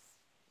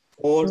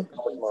or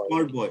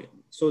smart boy.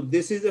 So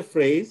this is a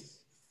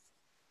phrase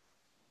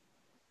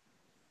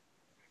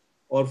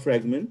or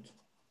fragment.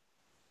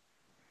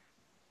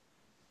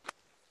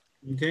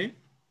 Okay.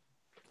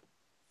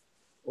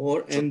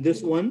 And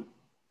this one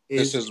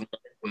is. This is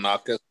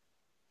Nakis.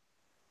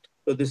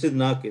 So this is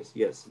Nakis.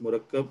 Yes.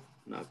 Murakkab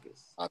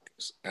Nakis.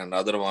 Nakis. And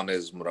other one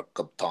is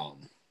Murakkab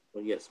Tam. So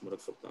yes.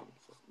 Murakkab Tam.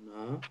 So,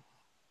 na.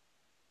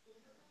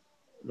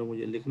 No,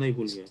 मुझे लिखना ही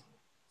भूल गया.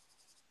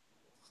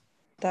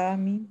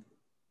 تامين.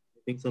 I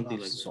think something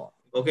like that. So,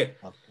 Okay.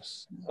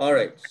 All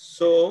right.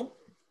 So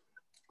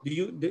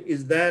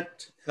is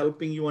that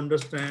helping you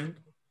understand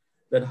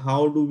that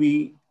how do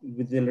we,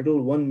 with a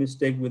little one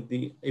mistake with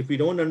the, if we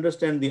don't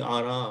understand the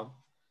Arab,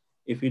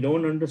 if we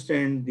don't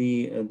understand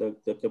the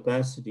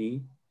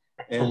capacity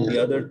and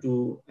the other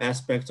two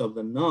aspects of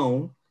the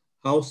noun,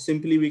 how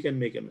simply we can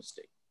make a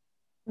mistake.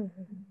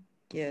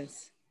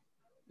 Yes.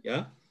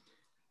 Yeah.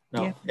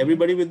 Now,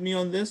 everybody with me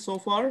on this so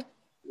far?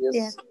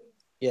 Yes.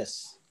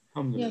 yes.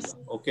 Alhamdulillah. Yes.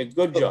 Okay,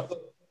 good job.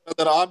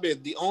 Brother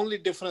Abid, the only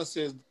difference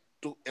is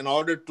in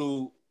order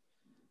to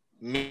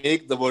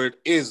make the word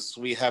is,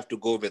 we have to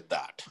go with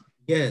that.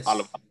 Yes.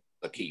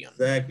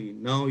 Exactly.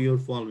 Now you're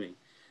following.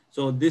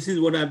 So this is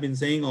what I've been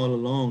saying all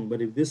along,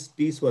 but if this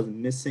piece was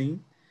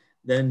missing,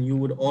 then you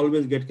would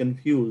always get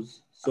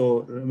confused.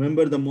 So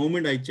remember the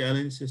moment I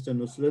challenged Sister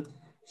Nusrat,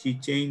 she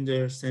changed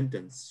her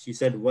sentence. She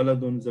said,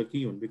 Waladun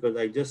Zakiyun, because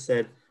I just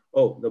said,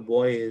 oh, the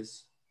boy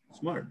is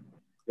smart.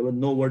 There was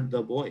no word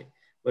the boy.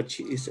 But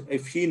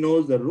if she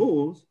knows the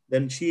rules,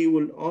 then she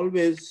will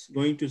always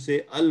going to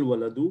say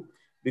al-waladu,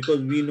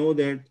 because we know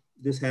that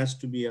this has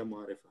to be a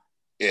marifa.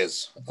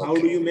 Is. Okay. How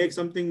do you make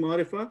something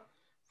marifa?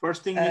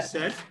 First thing we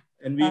said,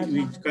 and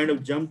we kind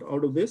of jumped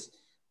out of this.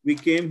 We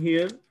came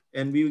here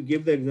and we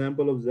give the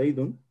example of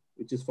Zaidun,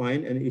 which is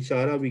fine, and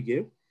Ishara we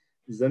give.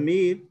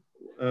 Zamir,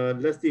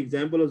 the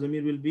example of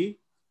Zamir will be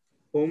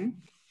hum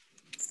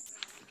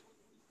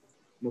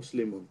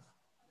Muslimun.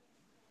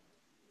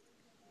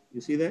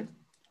 You see that?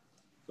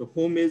 So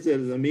hum is a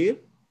Zamir,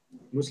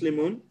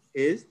 Muslimun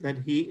is that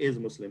he is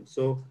Muslim.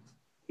 So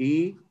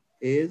he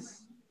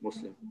is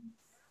Muslim.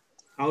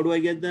 How do I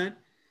get that?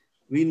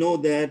 We know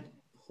that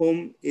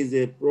hum is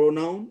a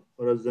pronoun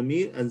or a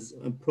zamir, as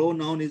a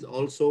pronoun is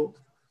also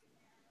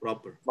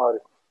proper.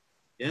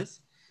 Yes.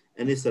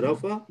 And it's a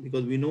rafa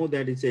because we know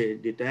that it's a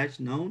detached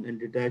noun, and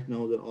detached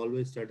nouns are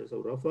always status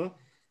of rafa.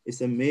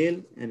 It's a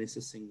male and it's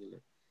a singular.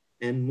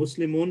 And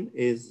Muslimun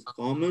is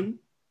common,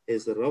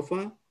 is a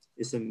rafa,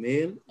 it's a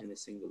male and a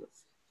singular.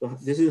 So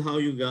this is how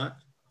you got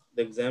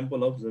the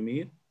example of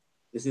zamir.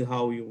 This is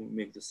how you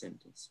make the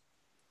sentence.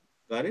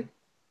 Got it?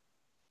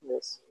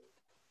 Yes.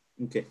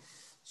 Okay.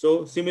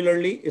 So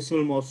similarly,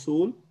 Ismul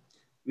Mawsul,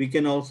 we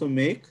can also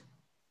make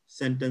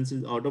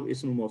sentences out of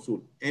Ismul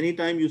Mawsul.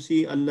 Anytime you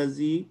see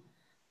Allazi,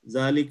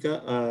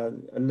 Zalika,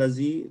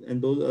 Allazi,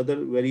 and those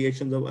other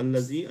variations of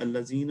Allazi,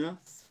 Allazina,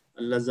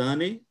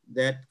 Allazane,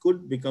 that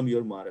could become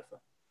your Marifa.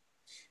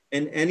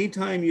 And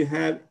anytime you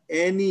have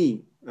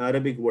any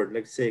Arabic word,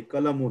 like say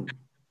kalamun,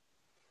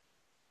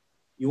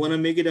 you want to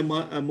make it a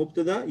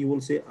mubtada, you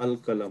will say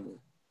al-kalamu.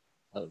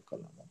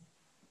 Al-kalamu.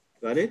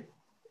 Got it?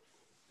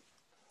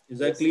 Is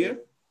that clear?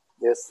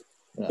 Yes.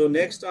 So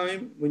next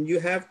time when you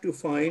have to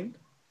find,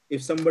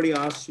 if somebody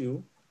asks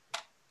you,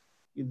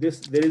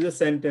 there is a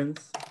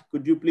sentence,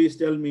 could you please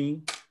tell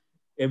me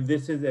if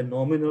this is a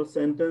nominal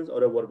sentence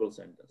or a verbal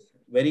sentence?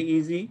 Very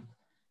easy.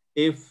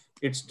 If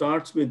it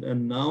starts with a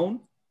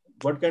noun,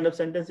 what kind of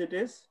sentence it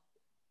is?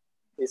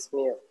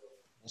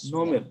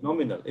 اسمية.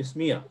 Nominal,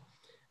 ismiyah.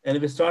 And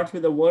if it starts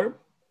with a verb,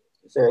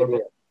 it's a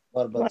verbal.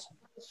 Verbal.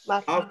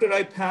 After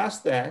I pass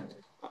that,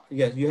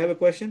 yes, you have a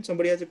question?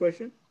 Somebody has a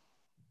question?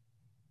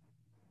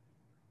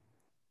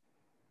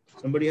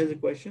 Somebody has a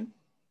question?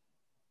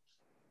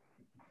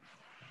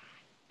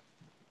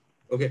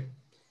 Okay.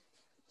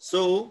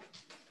 So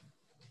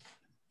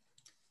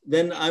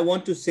then I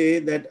want to say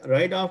that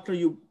right after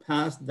you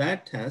pass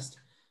that test,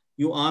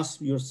 you ask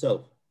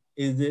yourself,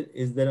 where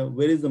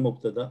is the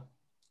mubtada?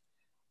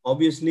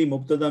 Obviously,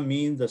 mubtada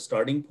means the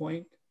starting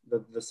point.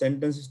 The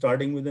sentence is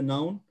starting with a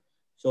noun.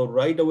 So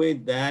right away,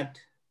 that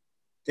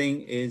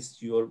thing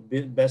is your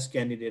best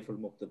candidate for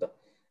mubtada.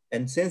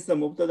 And since the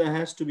mubtada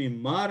has to be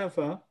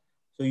ma'rifa,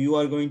 so you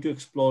are going to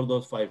explore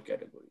those 5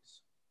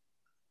 categories.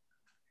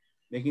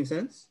 Making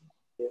sense?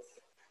 Yes.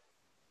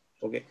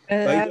 Okay.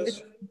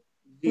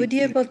 Would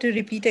you able to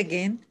repeat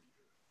again?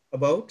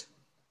 About?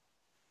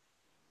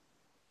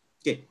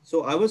 Okay,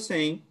 so I was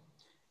saying,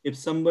 if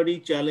somebody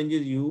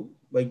challenges you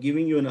by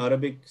giving you an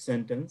Arabic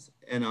sentence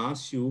and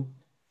asks you,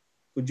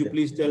 could you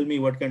please tell me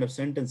what kind of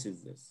sentence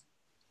is this,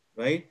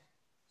 right?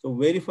 So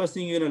very first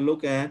thing you're gonna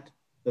look at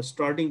the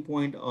starting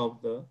point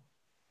of the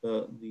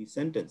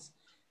sentence.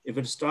 If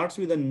it starts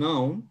with a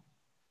noun,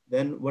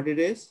 then what it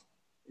is?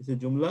 It's a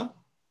jumla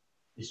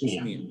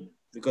ismiya.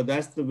 Because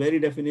that's the very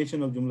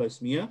definition of jumla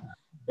ismiya,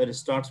 that it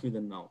starts with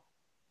a noun.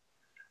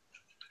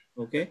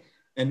 Okay,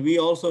 and we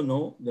also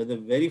know that the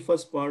very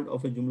first part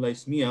of a jumla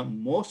ismiya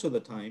most of the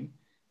time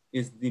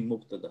is the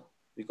mubtada,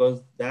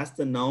 because that's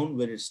the noun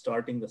where it's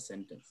starting the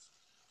sentence.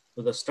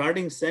 So the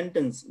starting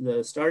sentence,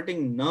 the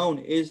starting noun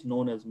is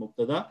known as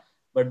mubtada,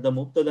 but the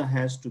mubtada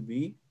has to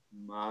be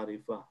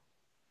ma'rifa.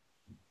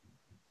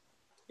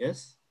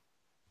 Yes,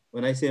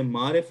 when I say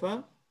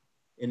ma'rifa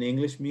in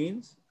English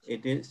means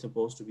it is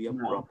supposed to be a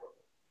proper.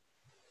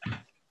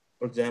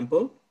 For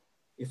example,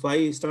 if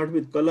I start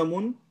with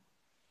kalamun,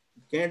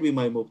 it can't be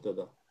my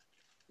mubtada.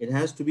 It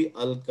has to be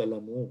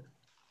al-kalamu.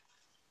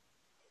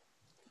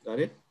 Got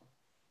it?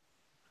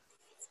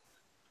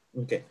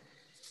 Okay.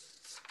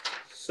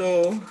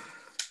 So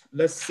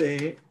let's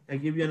say I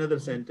give you another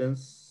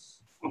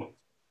sentence.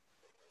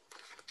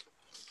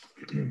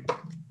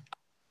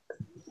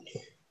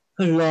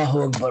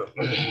 Allahu Akbar.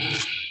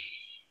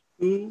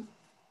 2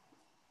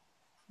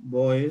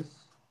 boys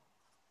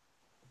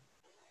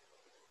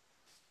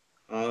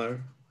are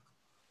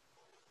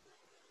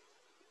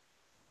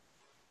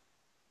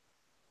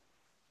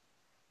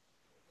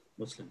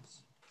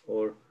Muslims,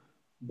 or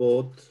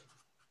both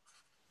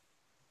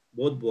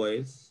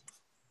boys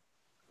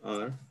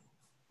are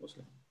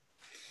Muslim.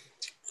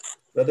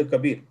 Brother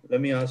Kabir,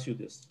 let me ask you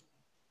this.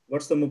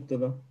 What's the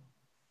mubtada?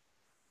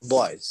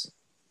 Boys.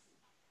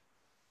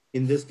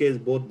 In this case,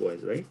 both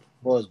boys, right?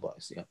 Both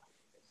boys, yeah.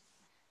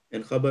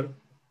 And khabar?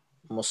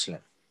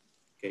 Muslim.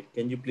 Okay,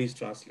 can you please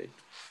translate?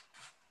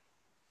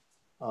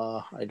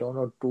 I don't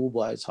know 2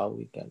 boys, how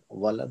we can.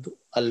 Walad,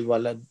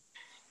 al-walad.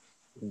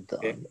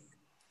 Okay.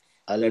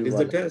 That is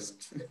the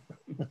test.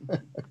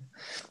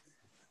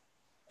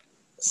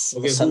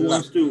 Okay,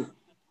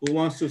 who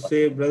wants to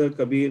say, Brother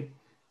Kabir,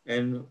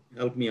 and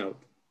help me out?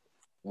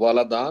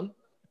 Waladan.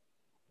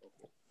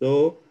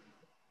 So,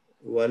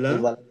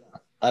 wala,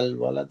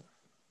 al-walad.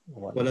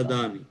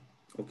 waladani.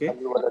 Okay.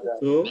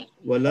 So,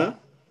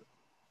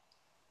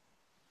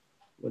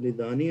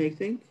 walidani, I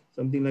think,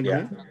 something like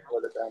that.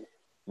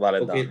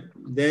 Waladan. Okay.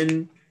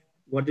 Then,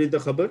 what is the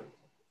khabar?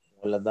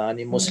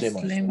 Waladani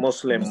Muslimun.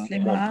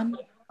 Musliman.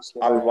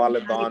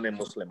 Al-waladani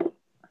Muslimun.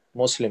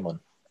 Muslimun.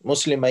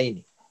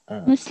 Muslimaini.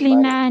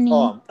 Muslimani.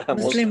 Oh,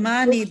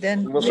 Muslimani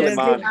then.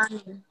 Muslimani.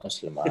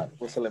 Muslimani.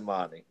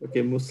 Muslimani.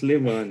 Okay,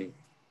 Muslimani.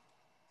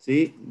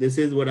 See, this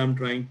is what I'm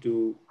trying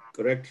to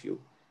correct you.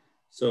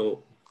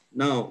 So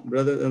now,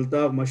 Brother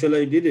Altaf, mashallah,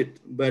 you did it.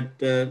 But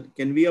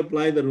can we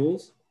apply the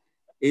rules?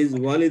 Is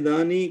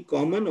walidani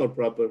common or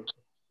proper?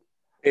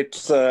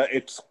 It's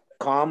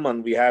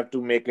common. We have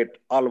to make it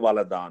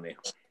al-waladani.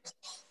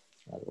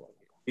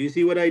 Do you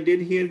see what I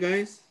did here,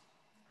 guys?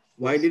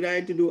 Why did I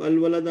have to do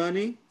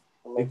al-waladani?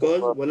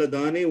 Because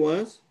waladani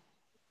was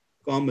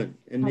common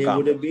and they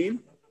would have been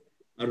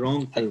a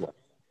wrong thing.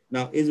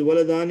 Now, is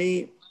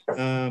waladani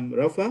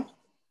rafa?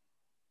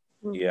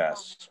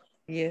 Yes.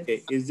 Yes.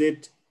 Okay. Is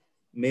it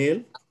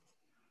male?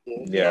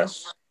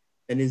 Yes.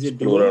 And is it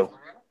Plural.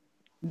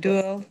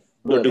 Dual.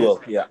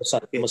 Dual. Yeah.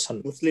 Okay.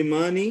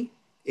 Muslimani,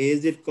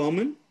 is it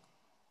common?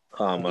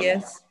 Common.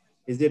 Yes.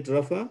 Is it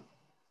rafa?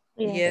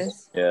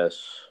 Yes. Yes.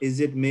 Is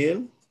it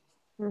male?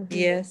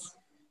 Yes.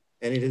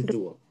 And it is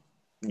dual.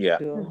 Yeah.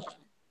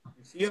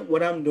 See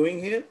what I'm doing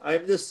here?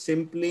 I'm just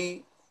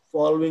simply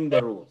following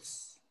the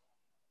rules.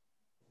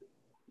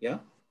 Yeah?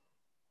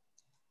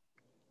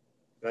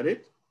 Got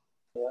it?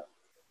 Yeah.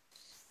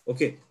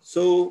 Okay,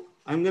 so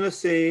I'm going to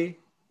say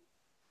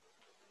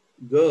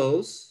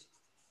girls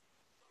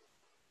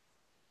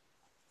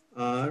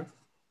are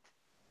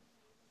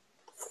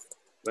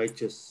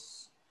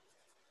righteous.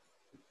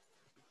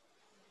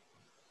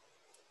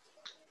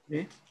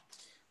 Okay.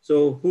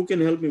 So who can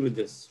help me with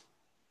this?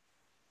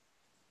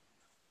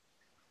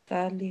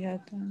 Okay,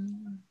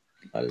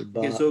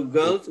 so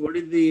girls, what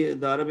is the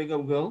Arabic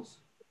of girls?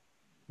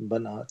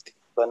 Banat.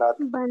 Banat.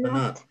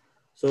 Banat.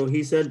 So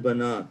he said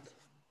banat.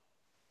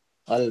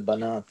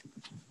 Al-banat.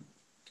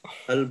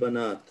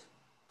 Al-banat.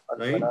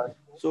 Right? Al-banat.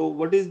 So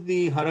what is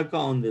the haraka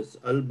on this?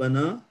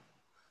 Al-bana?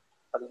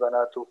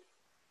 Al-banatu.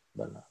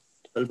 Banat.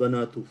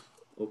 Al-banatu.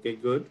 Okay,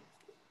 good.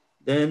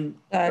 Then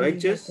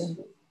righteous?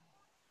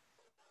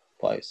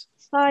 Twice.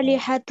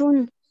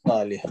 صالحة.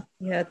 Salihah.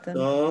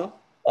 Sa.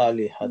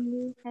 Salihat.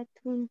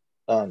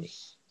 Tani.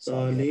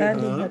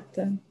 Saliha.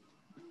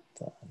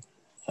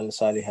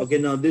 Al-salihat. Okay,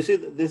 now this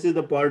is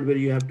the part where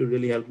you have to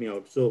really help me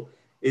out. So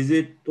is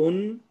it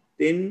tun,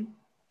 tin,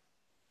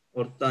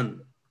 or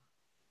tan?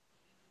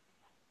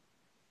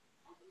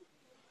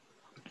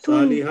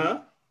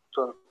 Saliha.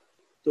 Tun.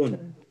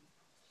 Tun.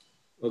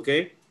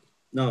 Okay.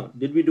 Now,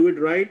 did we do it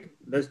right?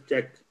 Let's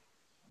check.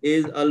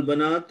 Is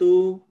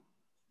al-banatu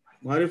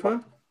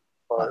marifa?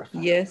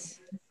 Yes.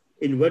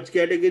 In which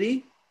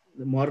category?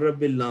 The mu'arrab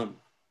bil lam.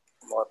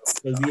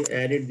 Mu'arrab. Because we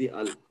added the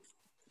al.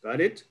 Got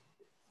it?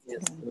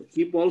 Yes.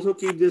 Also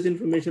keep this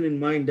information in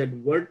mind that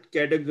what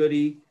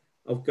category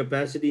of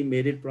capacity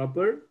made it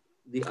proper?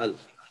 The al.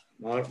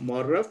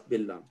 Mu'arraf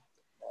bil lam.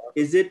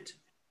 Is it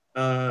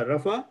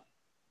rafa?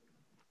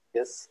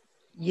 Yes.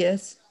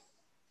 Yes.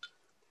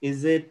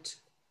 Is it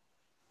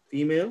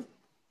female?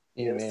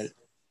 Female.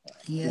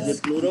 Is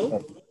it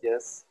plural?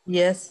 Yes.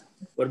 Yes.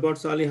 What about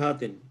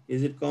salihatin?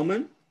 Is it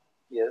common?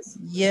 Yes.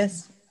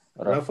 Yes.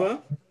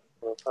 Rafa?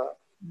 Rafa.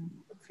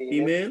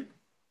 Female?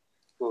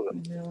 Plural.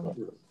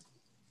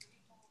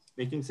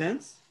 Making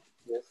sense?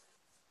 Yes.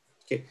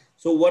 Okay.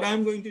 So what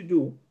I'm going to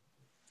do,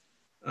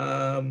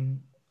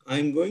 I'm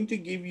going to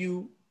give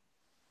you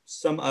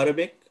some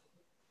Arabic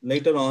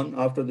later on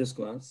after this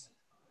class.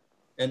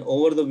 And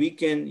over the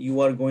weekend,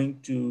 you are going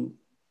to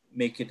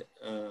make it,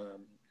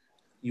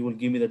 you will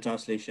give me the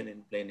translation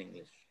in plain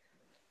English.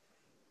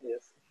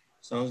 Yes.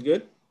 Sounds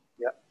good?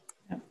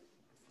 Yeah.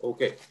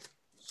 Okay.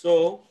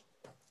 So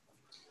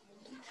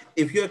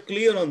if you're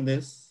clear on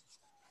this,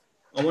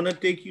 I want to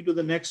take you to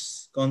the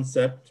next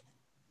concept.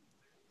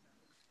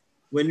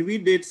 When we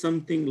did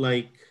something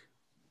like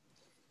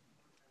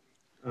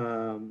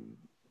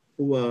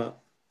huwa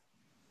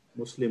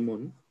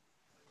Muslimun,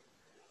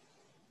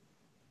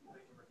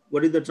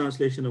 what is the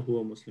translation of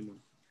huwa Muslimun?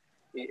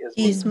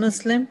 He is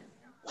Muslim.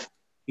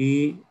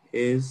 He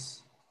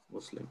is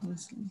Muslim.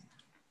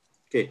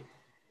 Okay.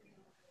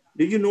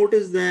 Did you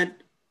notice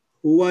that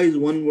huwa is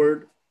one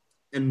word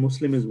and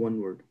Muslim is one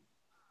word?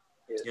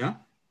 Yes. Yeah.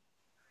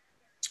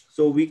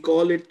 So we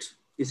call it,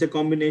 it's a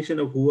combination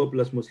of huwa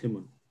plus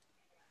Muslimun.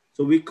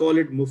 So we call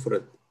it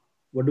mufrad.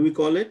 What do we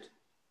call it?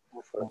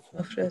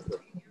 Mufrad.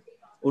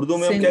 Urdu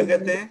में हम क्या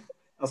कहते हैं?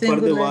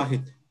 फर्द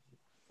वाहिद.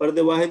 फर्द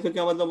वाहिद का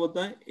क्या मतलब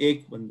होता है?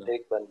 एक बंदा.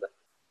 एक बंदा.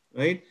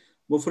 Right?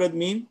 Mufrad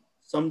means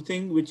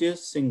something which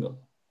is single.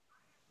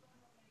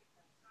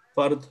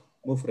 Fard,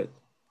 mufrad.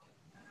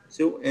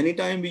 So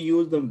anytime we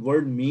use the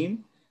word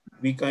mean,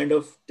 we kind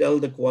of tell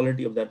the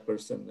quality of that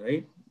person,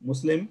 right?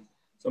 Muslim,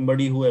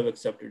 somebody who have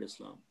accepted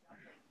Islam.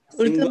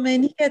 Urdu में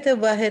नहीं कहते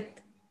वाहिद.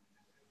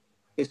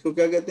 इसको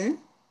क्या कहते हैं?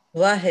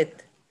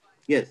 वाहिद.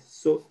 Yes.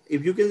 So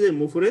if you can say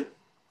mufrad,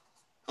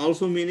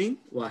 also meaning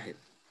wahid.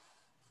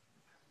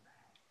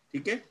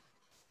 Okay?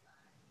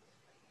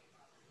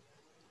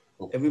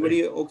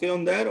 Everybody okay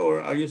on that,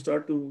 or are you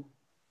start to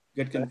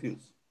get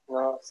confused?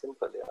 No,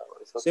 simple. Yeah.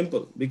 It's okay.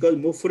 Simple, because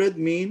mufrad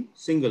mean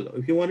single.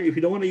 If you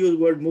don't want to use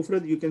word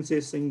mufrad, you can say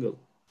single.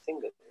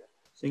 Single. Yeah.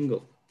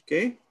 Single.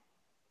 Okay.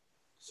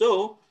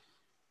 So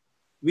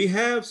we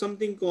have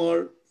something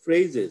called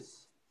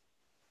phrases,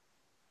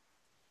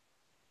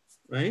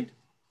 right?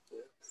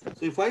 Yes.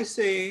 So if I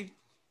say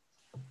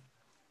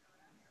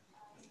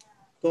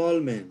tall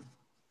man,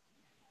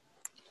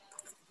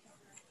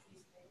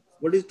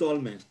 what is tall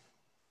man?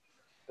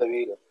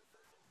 Tawila.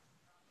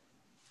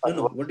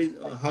 No. What is?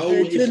 How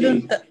would you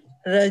say?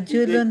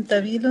 رجل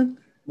طويل.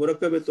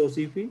 Murakkab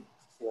tawsifi.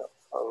 Yeah.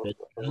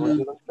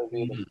 Rajulun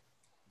tawilun.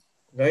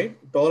 Right?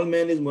 Tall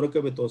man is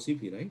murakkab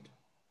tawsifi, right?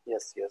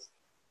 Yes. Yes.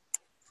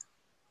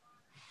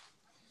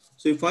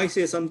 So if I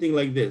say something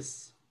like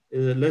this,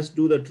 let's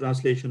do the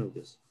translation of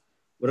this.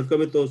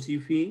 Murakkab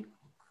tawsifi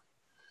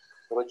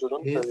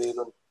Rajulun is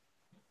tawilun.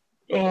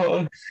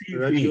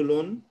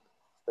 rajulun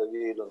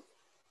Tawilun.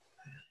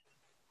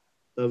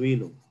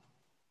 tawilun.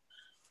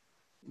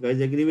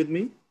 Guys agree with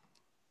me?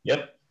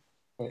 Yep.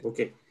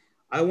 Okay.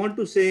 I want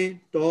to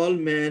say tall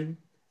man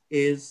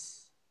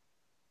is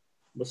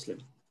Muslim.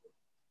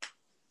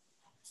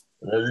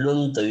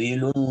 رجل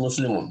طويل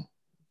مسلم.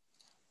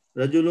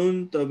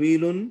 रजुलुन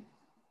तवीलुन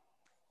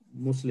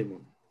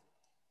मुस्लिमुन.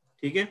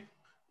 ठीक है?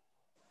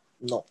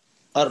 No.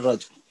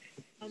 Ar-rajul.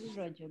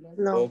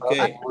 No.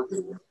 Okay.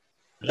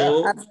 لا.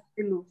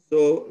 So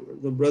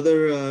the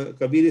brother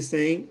Kabir is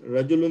saying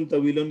Rajulun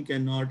Tawilun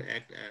cannot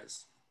act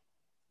as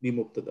be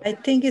mubtada. I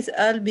think it's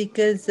al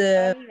because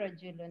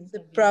it's a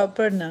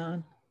proper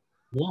noun.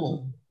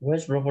 No.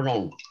 Where's proper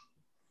noun?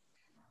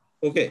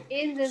 Okay.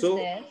 So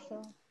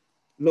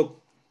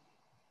look,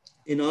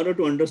 in order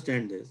to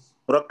understand this,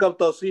 Murakkab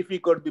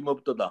tawsifi could be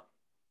mubtada.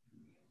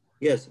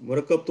 yes,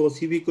 Murakkab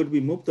Tawsifi could be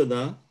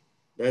mubtada.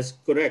 That's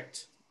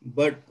correct.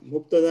 But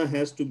mubtada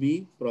has to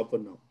be proper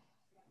noun.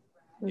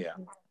 Yeah.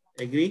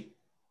 Agree?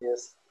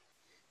 Yes.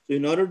 So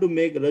in order to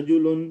make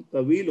Rajulun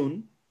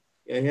Tawilun,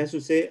 he has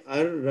to say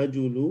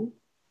Ar-Rajulu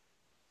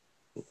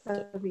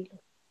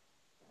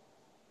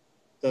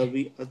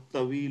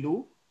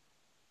Tawilu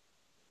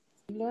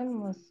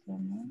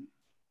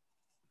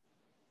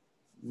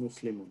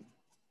Muslimun.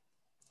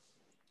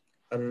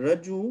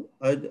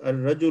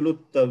 Ar-Rajulu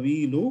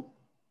Tawilu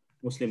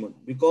Muslimun.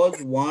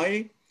 Because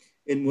why?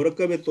 In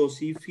Murakkab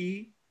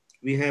Tawsifi,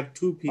 we have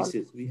two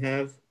pieces. We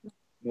have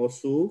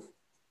Mawsuf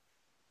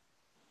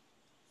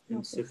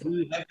and Sifa.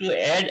 We have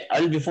to add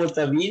al before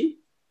tawil.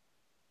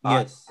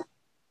 Yes.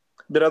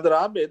 Brother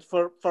Abid,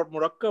 for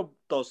Murakkab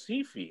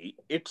tawsifi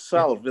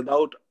itself,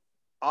 without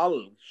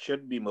al,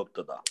 should be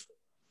mubtada.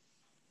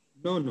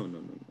 No.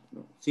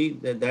 See,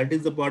 that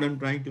is the part I'm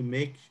trying to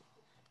make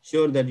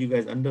sure that you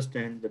guys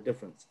understand the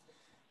difference.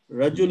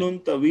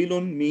 Rajulun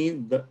Tawilun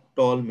means the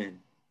tall man.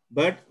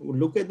 But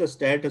look at the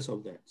status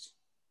of that.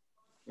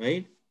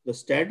 Right? The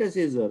status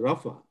is a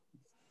rafa.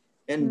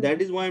 And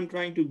that is why I'm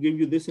trying to give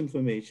you this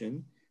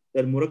information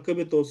that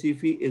Murakkab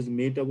Tawsifi is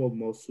made up of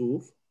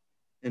Mawsuf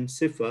and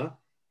Sifa.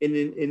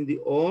 In the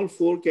all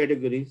four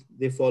categories,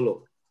 they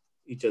follow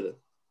each other.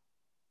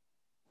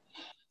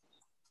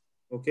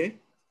 Okay?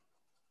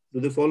 Do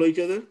they follow each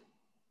other?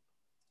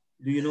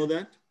 Do you know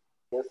that?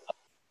 Yes.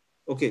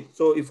 Okay,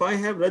 so if I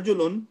have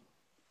Rajulun,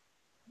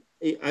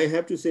 I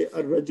have to say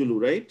Ar-Rajulu,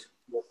 right?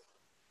 Yes.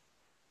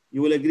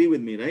 You will agree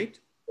with me, right?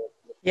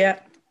 Yeah.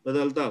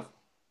 Brother Altaf.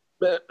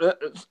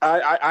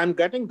 I'm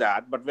getting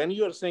that, but when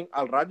you are saying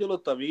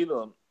al-rajulu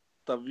tawilun,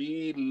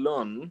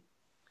 then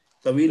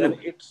Tawilu.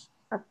 it's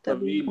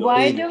tawilun.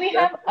 Why do we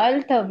have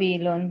al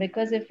tawilun?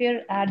 Because if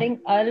you're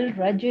adding al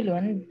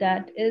rajulun,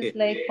 that is Okay.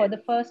 like for the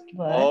first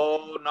word.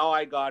 Oh, now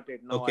I got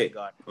it. Okay.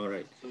 All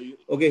right. So you,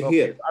 Okay,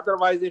 here.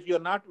 Otherwise, if you're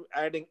not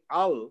adding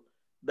al,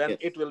 then Yes.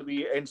 it will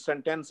be in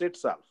sentence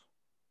itself.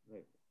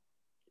 Right.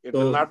 It So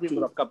will not be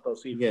murakkab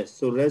tawsif. Yes.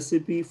 So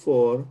recipe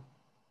for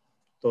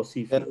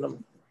Tawsifi.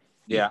 Then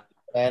Yeah.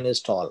 man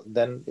is tall.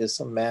 Then is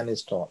a man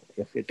is tall.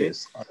 If it Okay.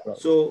 is.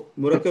 So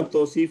Murakkab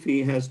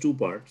Tawsifi has two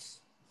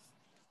parts.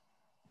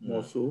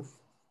 Mawsuf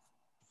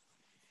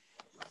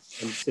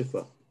and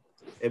Sifa.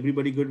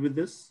 Everybody good with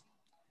this?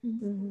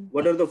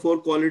 What are the four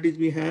qualities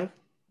we have?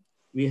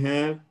 We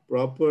have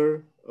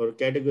proper or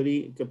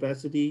category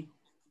capacity,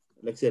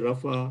 like say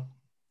Rafa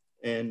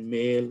and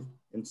male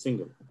and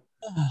single.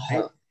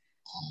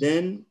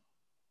 Then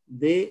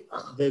the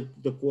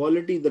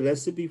quality, the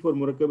recipe for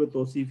Murakkab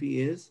Tawsifi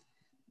is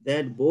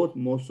that both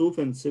Mawsuf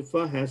and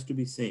Sifa has to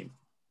be same.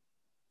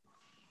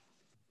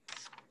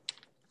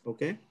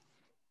 Okay?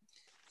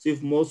 So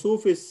if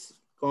Mawsuf is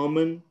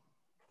common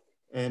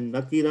and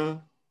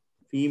Nakira,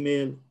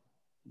 female,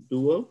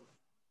 dual,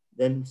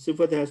 then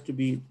Sifat has to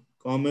be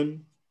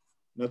common,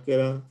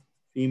 Nakira,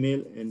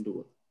 female, and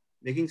dual.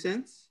 Making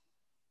sense?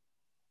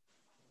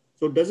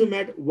 So it doesn't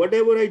matter,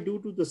 whatever I do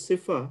to the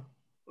Sifa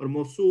or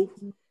Mawsuf,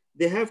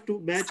 they have to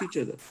match each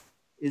other.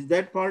 Is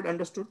that part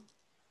understood?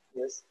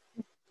 Yes.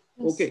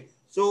 Okay.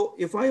 So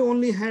if I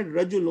only had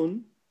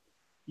Rajulun,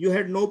 you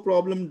had no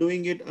problem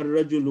doing it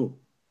Ar-Rajulu,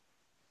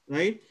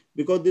 right?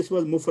 Because this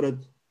was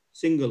Mufrad,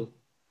 single.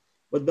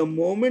 But the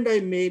moment I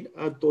made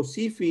a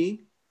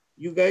Tawsifi,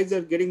 you guys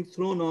are getting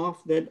thrown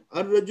off that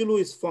Ar-Rajulu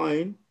is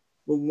fine,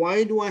 but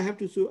why do I have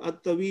to say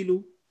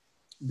At-Tawilu?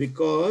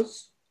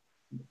 Because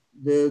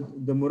the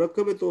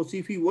Murakkab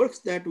Tawsifi works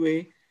that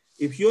way.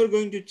 If you're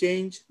going to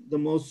change the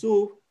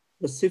Mawsuf,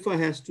 the Sifa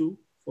has to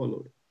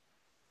follow it.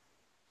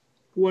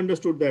 Who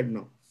understood that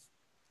now?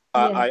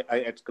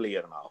 It's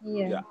clear now.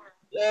 Yeah.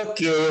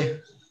 Okay.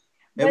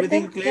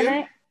 Everything But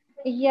then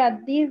clear?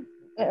 these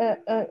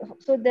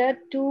so there are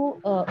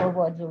two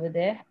words over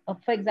there.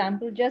 For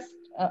example, just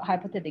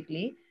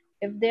hypothetically,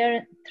 if there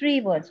are three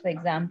words, for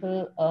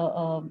example,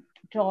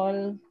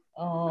 tall,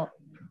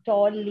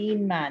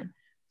 lean man.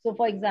 So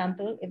for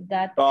example, if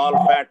that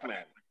Tall, fat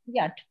man.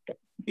 Yeah.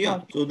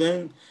 Yeah. So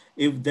then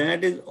if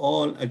that is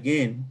all,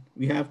 again,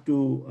 we have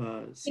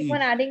to see. Keep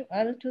on adding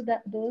al to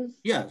those.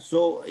 Yeah.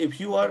 So if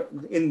you are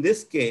in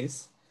this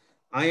case,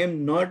 I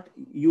am not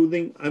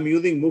using, I'm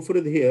using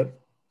mufrad here.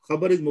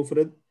 Khabar is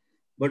mufrad,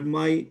 but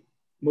my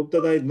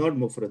mubtada is not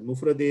mufrad.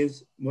 Mufrad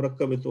is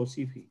murakkab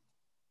tawsifi.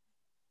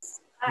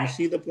 You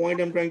see the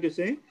point I'm trying to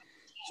say?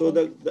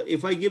 So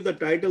if I give the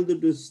title to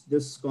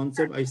this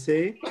concept, I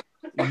say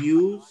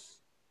use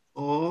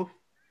of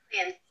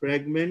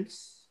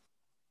fragments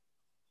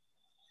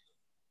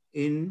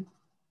in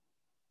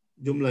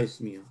Jumla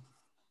Ismiya.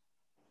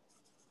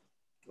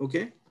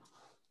 Okay?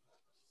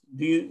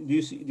 Do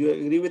you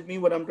agree with me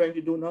what I'm trying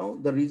to do now?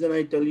 The reason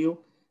I tell you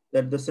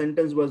that the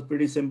sentence was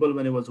pretty simple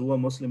when it was huwa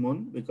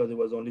muslimun, because it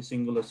was only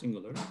singular.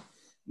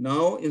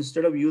 Now,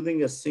 instead of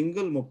using a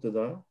single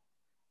mubtada,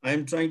 I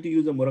am trying to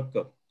use a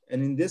murakkab.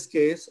 And in this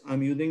case,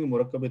 I'm using a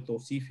murakkab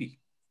tawsifi.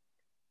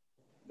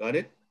 Got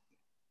it?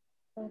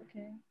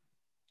 Okay.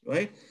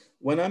 Right?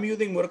 When I'm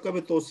using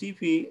murakkab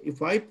tawsifi,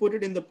 if I put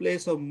it in the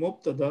place of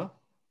mubtada,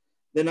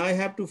 then I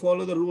have to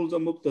follow the rules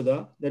of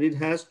mubtada, that it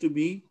has to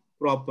be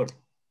proper.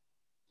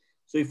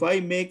 So if I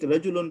make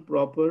rajulun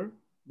proper,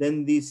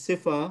 then the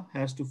sifa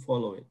has to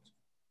follow it.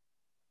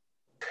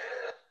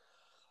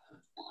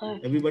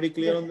 Okay. Everybody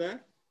clear on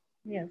that?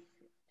 Yes.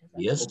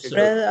 Yes, Okay, sir.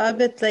 Brother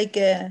Abed, like,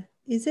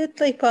 is it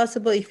like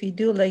possible if you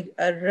do like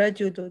a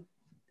rajul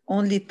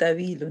only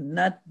tawilun,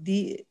 not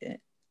the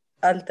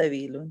al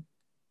tawilun?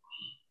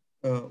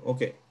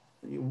 Okay.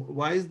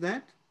 Why is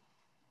that?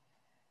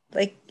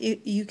 Like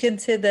you can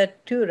say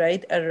that too,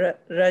 right? A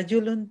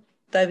rajulun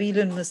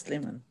tawilun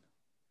muslimun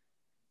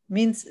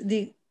means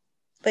the,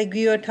 like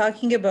we were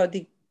talking about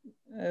the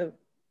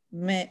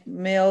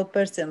male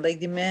person, like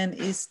the man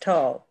is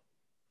tall.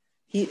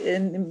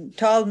 And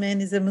tall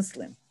man is a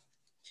Muslim.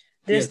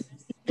 There's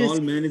Yes, to tall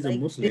say man is a like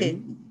Muslim, this,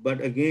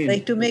 but again,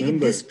 like to make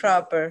remember, this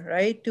proper,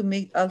 right? To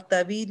make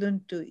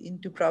al-tawilun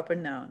into proper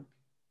noun.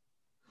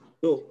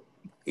 so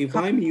if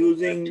I'm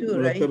using Too,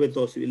 right? murakkab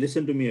tawsifi,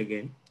 listen to me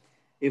again.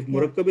 If Yeah.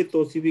 murakkab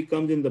tawsifi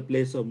comes in the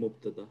place of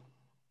mubtada,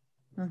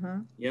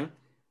 yeah,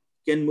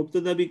 can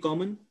mubtada be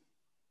common?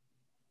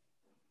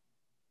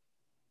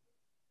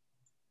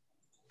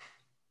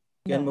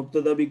 Can No.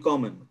 mubtada be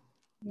common?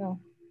 No.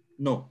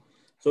 No.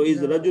 So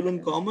is No.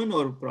 rajulun common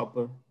or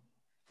proper?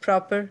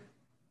 Proper.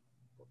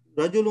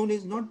 Rajulun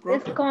is not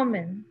proper. It's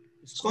common.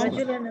 It's common.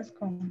 Rajulun is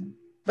common.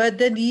 But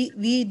then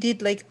we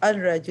did like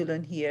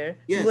al-rajulun here.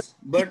 Yes,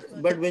 but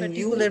when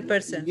particular you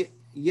person.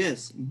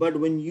 yes, but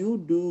when you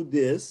do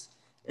this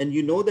and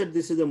you know that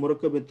this is a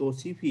murakkab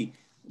tawsifi,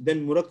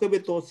 then murakkab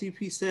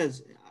tawsifi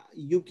says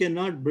you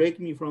cannot break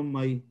me from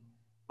my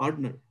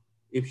partner.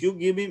 If you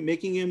give me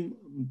making him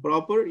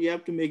proper, you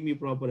have to make me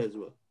proper as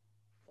well.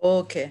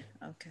 Okay.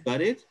 Okay.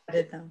 Got it? Got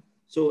it now.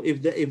 So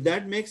if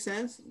that makes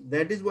sense,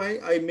 that is why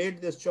I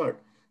made this chart.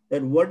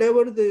 That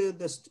whatever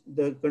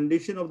the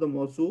condition of the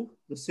mawsuf,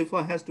 the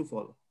sifa has to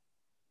follow.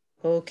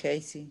 Okay, I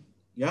see.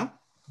 Yeah.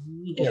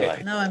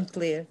 Okay. Now I'm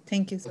clear.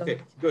 Thank you so much.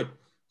 Okay, good.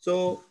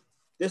 So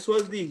this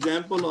was the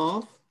example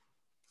of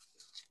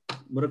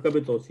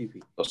murakkab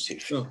tawsifi.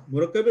 So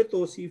murakkab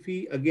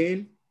tawsifi,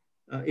 again,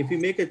 if we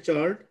make a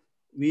chart,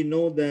 we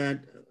know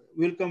that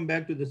we'll come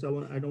back to this.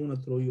 I don't want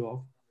to throw you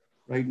off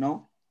right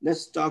now.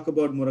 Let's talk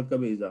about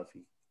murakkab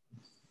izafi.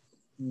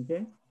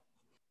 Okay.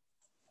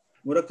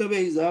 Murakkab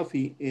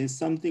izafi is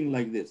something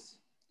like this.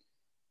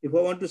 If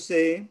I want to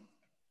say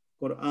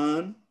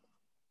Quran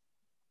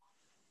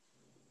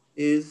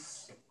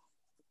is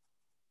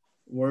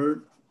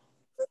word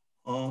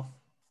of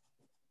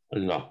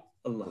Allah.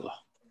 Allah.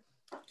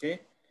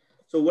 Okay.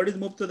 So what is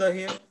mubtada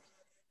here?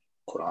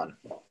 Quran.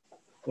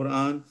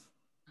 Quran.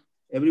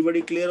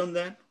 Everybody clear on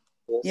that?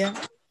 Yeah.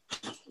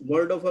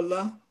 Word of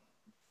Allah.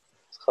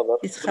 Khabar.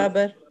 It's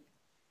khabar.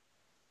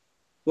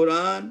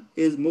 Quran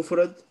is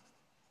mufrad,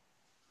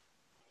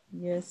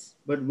 Yes.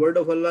 but word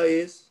of Allah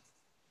is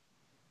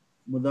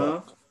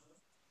mudaf,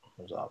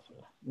 Mudaf.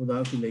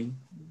 mudaf ilayhi.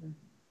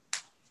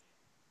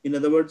 In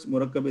other words,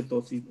 murakkab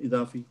tawsif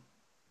idafi.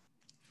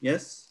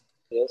 Yes?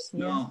 Yes.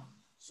 Yeah. Now,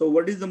 so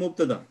what is the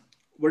mubtada?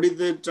 What is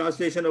the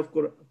translation of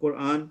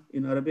Quran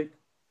in Arabic?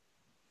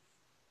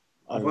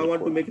 If I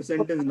want to make a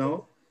sentence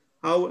now,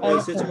 how,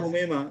 Sister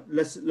Umaima,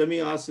 let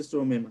me ask Sister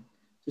Umaima.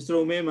 Sister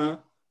Umaima,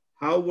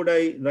 how would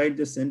I write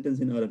this sentence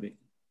in Arabic?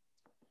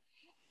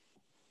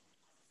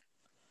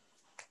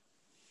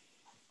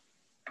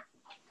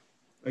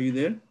 Are you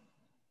there?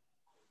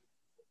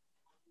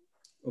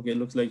 Okay,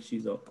 looks like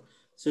she's out.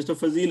 Sister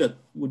Fazilat,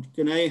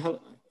 can I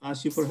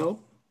ask you for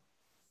help?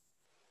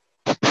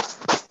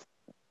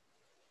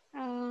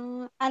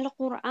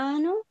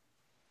 Al-Qur'anu.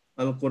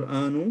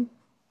 Al-Qur'anu.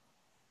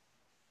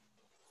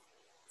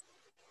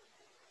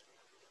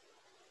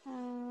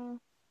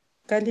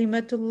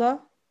 Kalimatullah.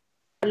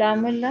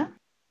 Kalamullah.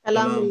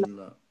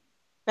 Kalamullah.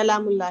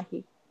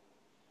 Kalamullahi.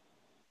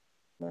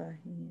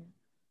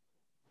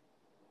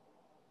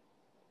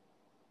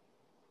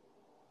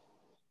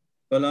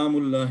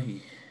 Kalamullahi.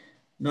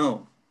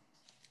 Now,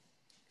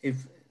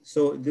 if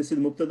so, this is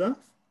mubtada.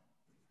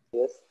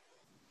 Yes.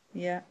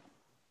 Yeah.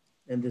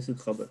 And this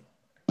is khabar.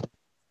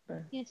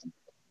 Yes.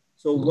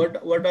 So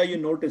what are you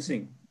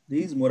noticing?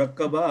 These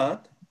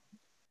murakkabat,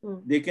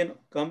 they can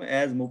come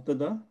as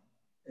mubtada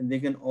and they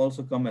can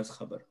also come as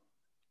khabar.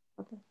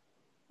 Okay.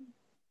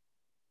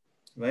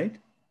 Right?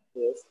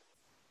 Yes.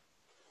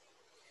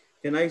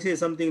 Can I say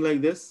something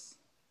like this?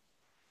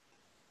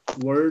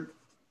 Word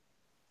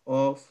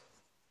of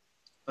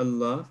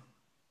Allah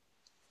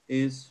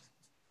is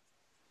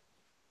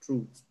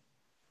true.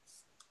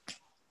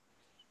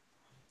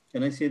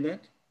 Can I say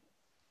that?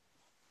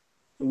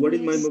 So what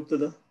is my Yes.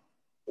 mubtada?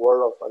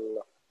 Word of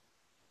Allah.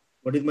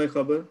 What is my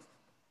khabar?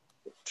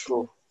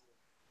 True.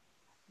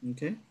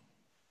 Okay.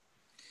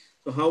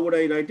 So how would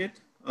I write it?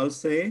 I'll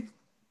say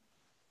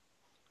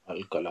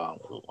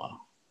Al-Kalamullah.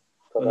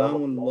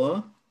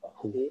 Kalamullah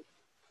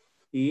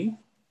He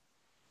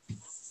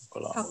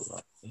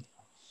Kalamullah.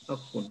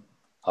 haqqun.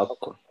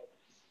 Haqqun.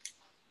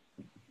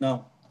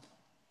 Now,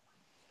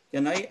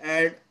 can I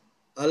add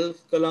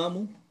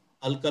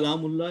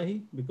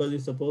al-kalamullahi because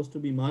it's supposed to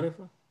be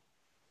marifa?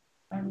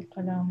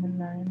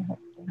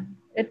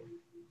 It,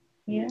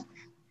 yeah.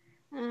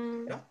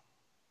 Yeah.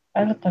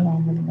 I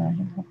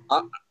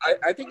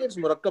think it's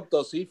murakkab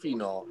tawsifi,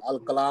 no?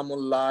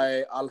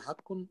 Al-kalamullah,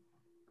 al-haqqun.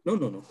 No.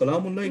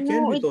 Kalamullahi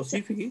can No, be it's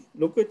tawsifi.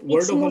 Look at word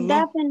it's of Allah.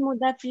 mudaf and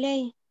mudaf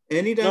ilayh.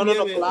 Anytime No. you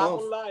have a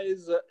Kalamullah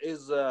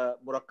is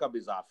murakkab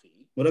izafi.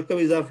 murakkab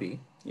izafi.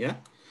 Yeah.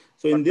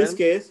 So in But this when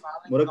case,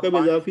 murakkab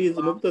izafi is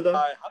mubtada.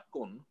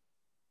 haqqun,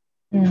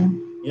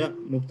 Yeah,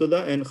 mubtada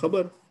and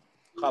khabar.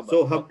 khabar.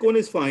 So haqqun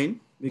is fine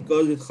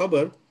because it's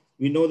khabar.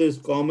 We know this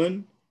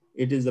common.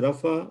 It is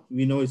rafa.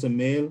 We know it's a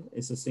male.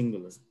 It's a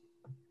singular.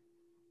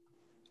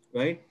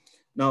 Right?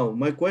 Now,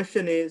 my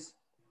question is,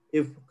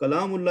 if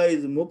kalamullah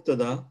is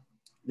mubtada,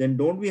 then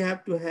don't we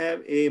have to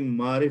have a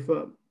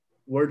marifa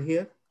word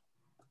here?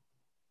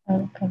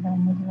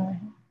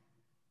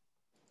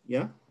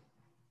 Yeah.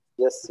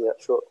 Yes, yeah,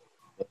 sure.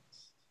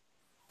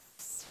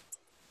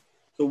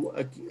 So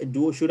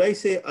should I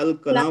say al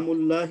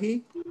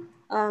kalamullahi?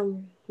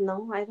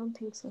 No, I don't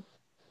think so.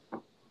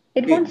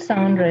 It won't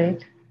sound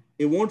right.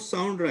 It won't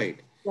sound right.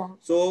 Yeah.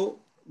 So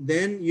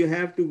then you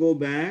have to go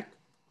back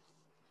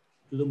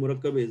to the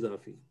murakkab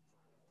izafi.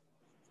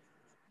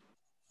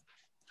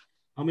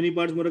 How many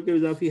parts murakkab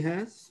izafi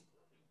has?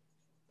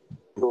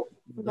 True.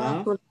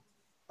 Mudaf,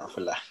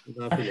 Afilah.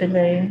 mudaf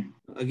ilayh.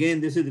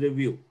 Again, this is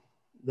review.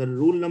 The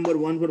rule number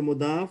 1 for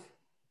mudaf,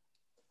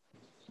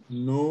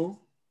 no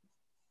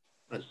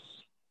al.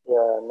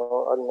 Yeah,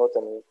 no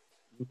tanween.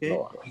 Okay.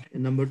 No.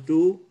 And number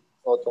 2,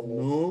 No tanween.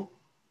 no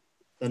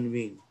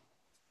tanween.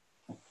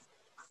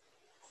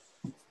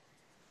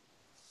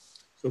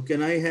 So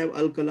can I have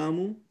al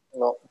kalamu?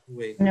 No.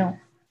 Wait. No.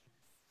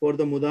 For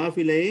the mudaf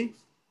ilayh,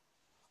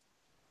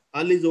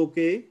 al is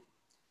okay.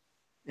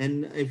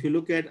 And if you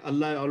look at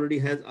Allah already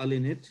has al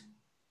in it.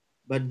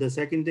 But the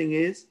second thing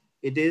is,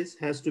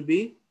 has to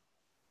be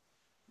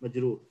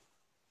majroor.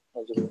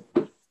 Majroor.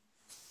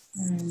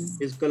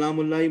 Is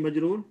kalamullahi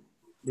majroor?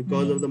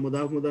 Because of the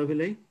mudaf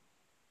ilayh?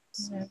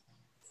 Yeah.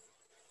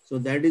 So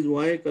that is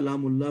why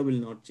kalamullah will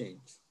not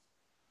change.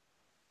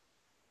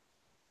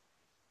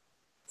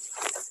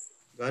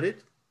 Got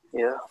it?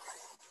 Yeah.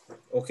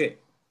 Okay.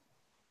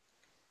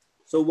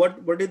 So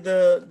what is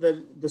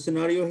the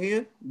scenario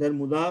here? The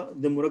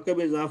murakkab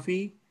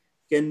izafi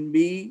can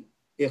be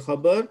a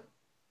khabar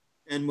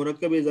and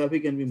murakkab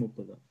izafi can be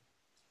mubtada.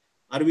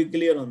 Are we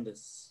clear on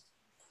this?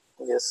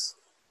 Yes.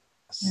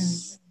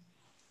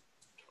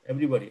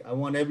 Everybody, I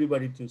want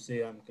everybody to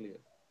say I'm clear.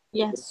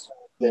 Yes.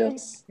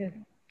 Yes.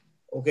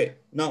 Okay,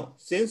 now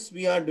since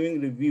we are doing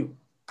review,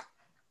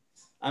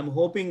 I'm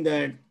hoping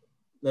that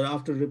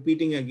after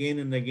repeating again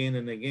and again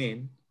and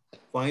again,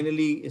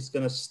 finally it's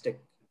gonna stick.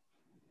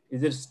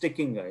 Is it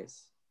sticking,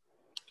 guys?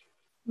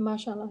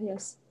 MashaAllah,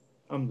 yes.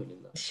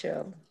 Alhamdulillah.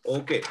 Sure.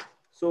 Okay,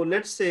 so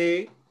let's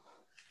say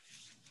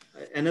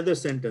another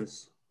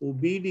sentence.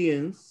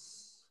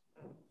 Obedience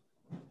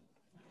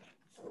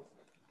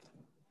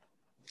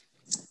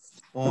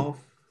of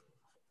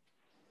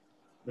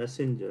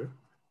messenger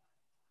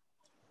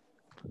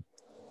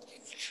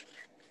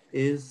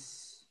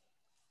is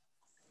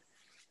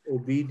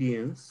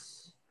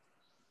obedience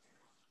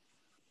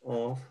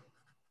of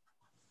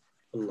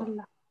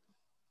Allah.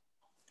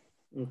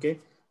 Okay,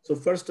 so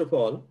first of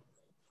all,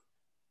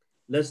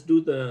 let's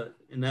do the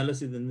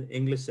analysis in the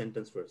English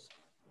sentence first.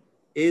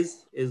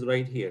 Is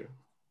right here.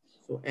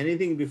 So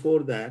anything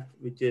before that,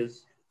 which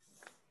is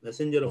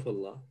messenger of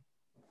Allah,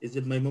 is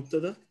it my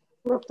mubtada?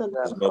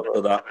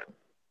 Mubtada.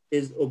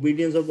 Is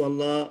obedience of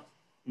Allah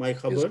my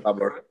khabar? Is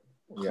khabar.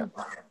 Yeah.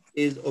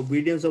 Is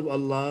obedience of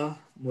Allah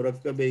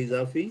murakkab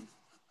izafi?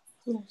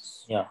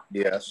 Yes. Yeah.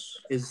 Yes.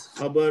 Is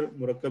khabar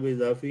murakkab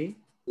izafi?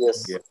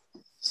 Yes.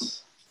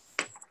 Yes.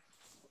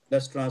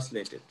 Let's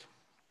translate it.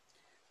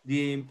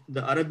 The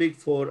Arabic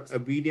for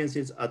obedience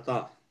is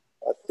ata,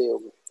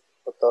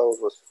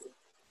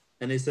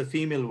 and it's a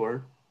female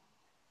word.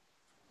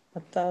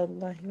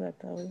 Ata'ullahi wa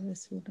ata'u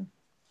Rasulullah.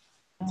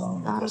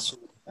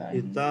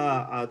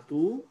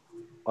 Ita'atu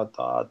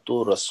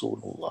Ata'atu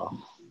Rasulullah.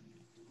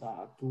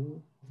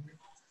 ta'atu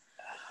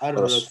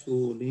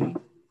ar-rasuli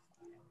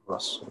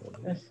Rasul.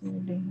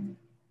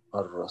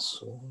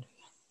 Ar-Rasul.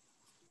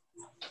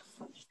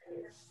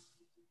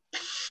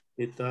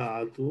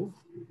 ita'atu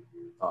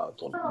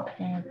Allah.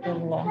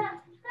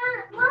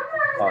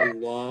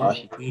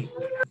 Allahi.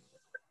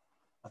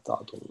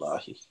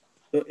 Ata'atullahi.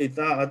 So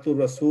ita'atu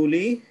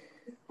rasuli,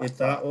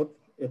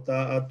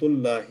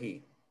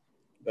 ita'atullahi.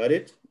 Got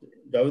it?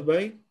 Javed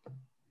bhai?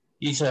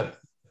 Yes, sir.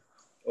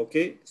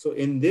 Okay, so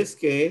in this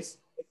case,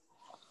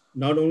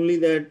 Not only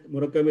that,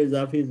 murakkab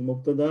izafi is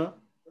mubtada,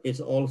 it's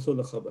also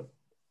the khabar.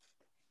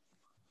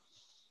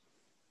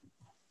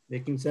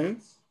 Making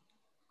sense?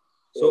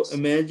 So Yes.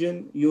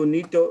 imagine you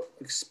need to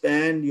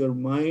expand your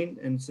mind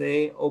and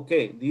say,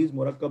 okay, these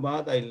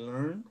murakkabat I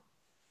learned,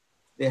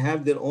 they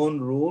have their own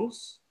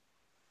rules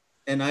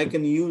and I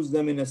can use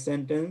them in a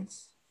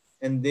sentence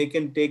and they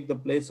can take the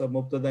place of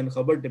mubtada and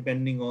khabar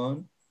depending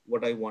on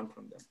what I want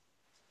from them.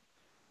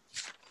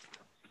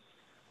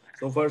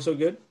 So far, so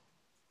good?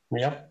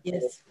 Yeah.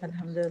 Yes,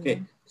 alhamdulillah.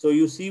 Okay, so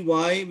you see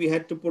why we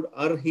had to put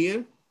ar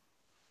here?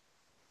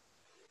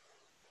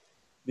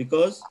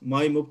 Because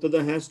my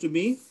mubtada has to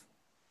be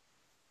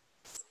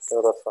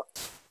Rafa.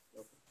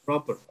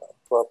 proper,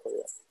 Proper,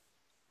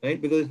 yeah.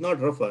 right? Because it's not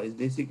rafa, it's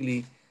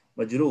basically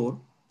majroor.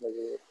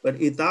 Maybe. But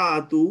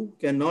ita'atu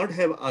cannot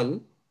have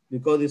al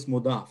because it's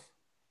mudaf.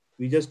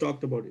 We just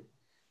talked about it.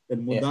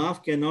 That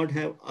mudaf cannot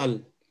have al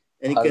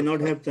and it Al-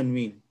 cannot have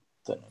tanween.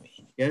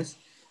 Tanween. Yes?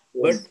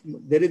 Yes.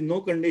 But there is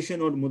no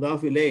condition on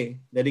mudaf ilayh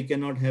that it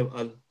cannot have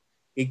al.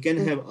 It can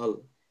have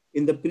al.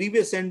 In the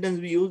previous sentence,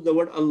 we used the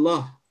word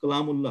Allah,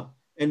 kalamullah.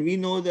 And we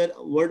know that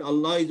word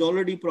Allah is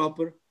already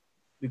proper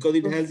because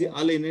it has the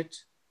al in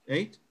it,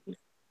 right?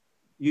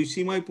 You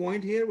see my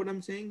point here, what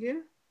I'm saying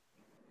here?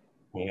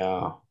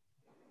 Yeah.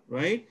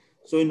 Right?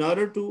 So in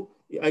order to,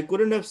 I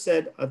couldn't have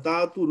said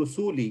ata'atu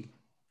rasuli.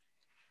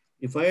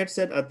 If I had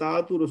said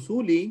ata'atu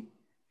rasuli,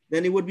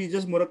 then it would be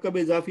just murakkab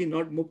izafi,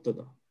 not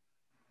mubtada.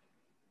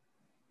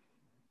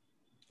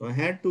 So I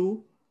had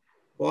to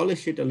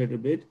polish it a little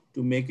bit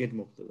to make it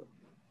mubtada.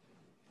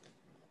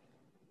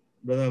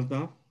 Brother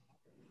Altaf?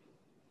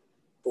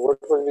 What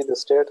will be the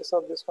status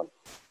of this one?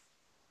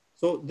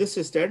 So this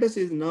status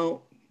is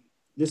now,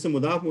 this is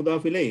mudaf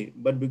ilayh,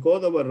 but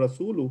because of our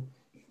rasulu,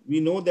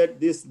 we know that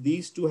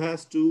these two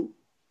has to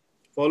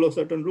follow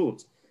certain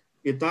rules.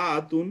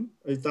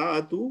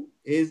 Ita'atu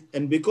is,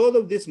 and because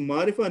of this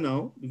marifa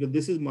now, because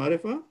this is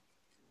marifa,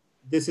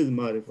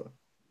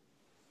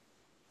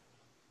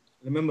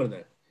 remember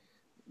that.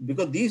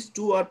 Because these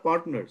two are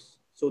partners,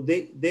 so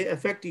they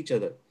affect each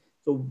other.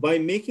 So by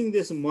making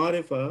this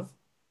marifa,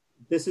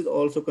 this is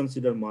also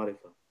considered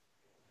marifa.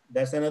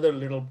 That's another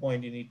little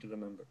point you need to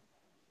remember.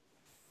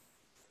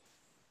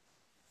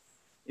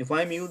 If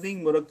I'm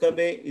using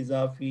murakkabe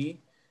izafi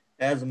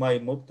as my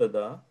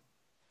mubtada,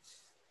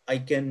 I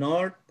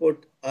cannot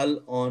put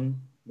al on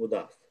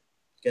mudaf.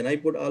 Can I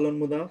put al on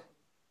mudaf?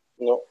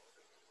 No.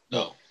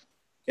 No.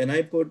 Can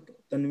I put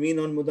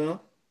tanween on mudaf?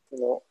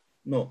 No.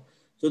 No.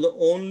 So the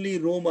only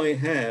room I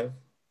have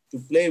to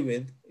play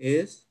with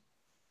is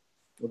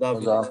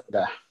mudaf ilayh.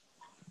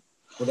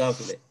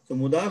 Mudaf ilayh. So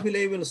mudaf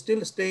ilayh will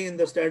still stay in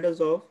the status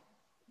of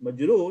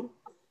majroor,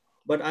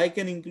 but I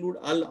can include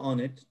al on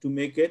it to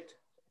make it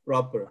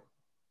proper.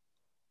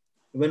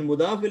 When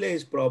mudaf ilayh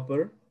is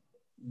proper,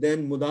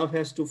 then mudaf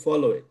has to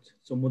follow it.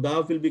 So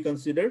mudaf will be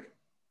considered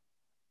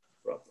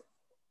proper.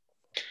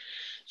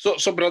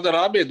 So Brother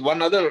Abid,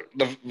 one other,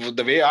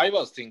 the way I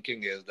was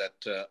thinking is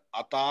that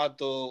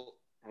Ata'atu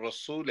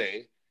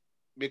Rasule,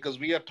 because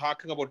we are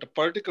talking about a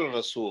particular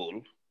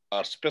Rasul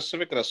or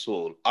specific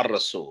Rasul or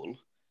Rasul.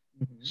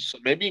 So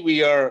maybe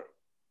we are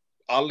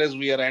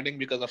adding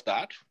because of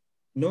that.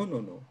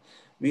 No.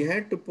 We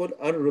had to put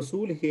our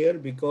Rasul here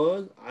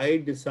because I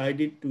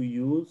decided to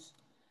use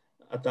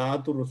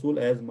Ata'atu Rasul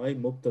as my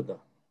mubtada.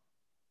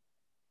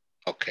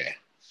 Okay.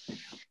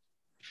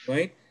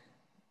 Right?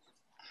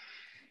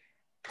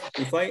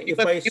 If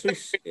I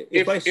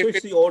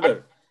switch the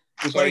order,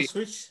 if I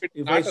switch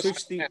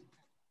the,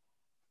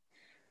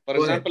 for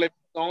example, if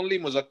it's only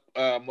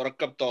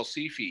murakkab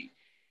tawsifi,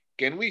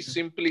 can we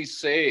simply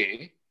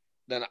say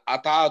then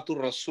Ata'atu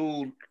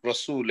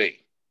Rasule?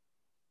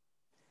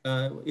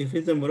 If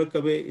it's a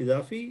murakkabe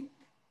izafi,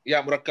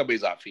 Yeah, murakkab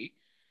izafi.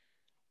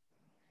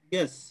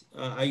 yes,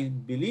 I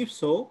believe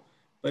so,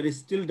 but it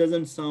still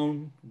doesn't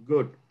sound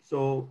good.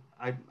 So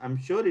I'm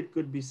sure it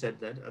could be said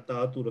that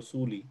Ata'atu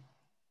Rasuli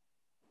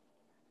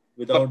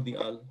without the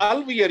al.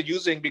 Al we are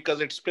using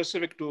because it's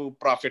specific to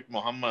Prophet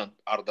Muhammad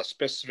or the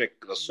specific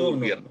Rasul.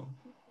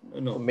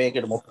 No. Make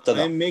it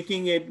mubtada. I'm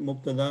making it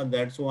mubtada.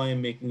 That's why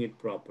I'm making it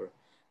proper.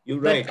 You're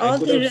But right. all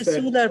the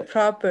Rasul are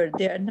proper.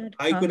 They are not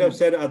I could have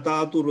said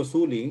Ata'atu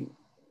Rasuli,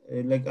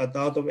 like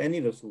Ata'at of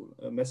any Rasul,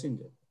 a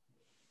messenger.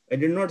 I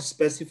did not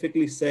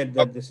specifically said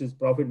that this is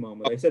Prophet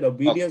Muhammad. I said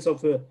obedience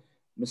of a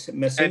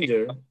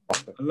messenger.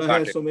 Allah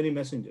has so many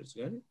messengers.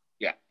 Right?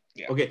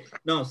 Yeah. Okay.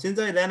 Now, since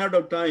I ran out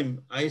of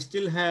time, I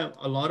still have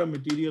a lot of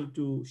material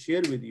to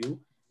share with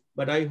you.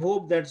 But I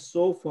hope that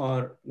so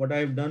far, what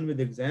I've done with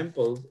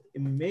examples,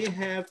 it may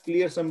have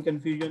cleared some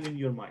confusion in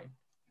your mind.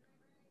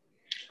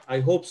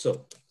 I hope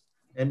so.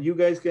 And you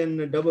guys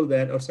can double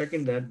that or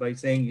second that by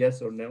saying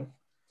yes or no.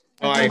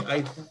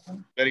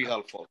 Very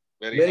helpful.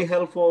 Very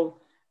helpful.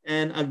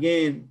 And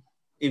again,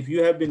 if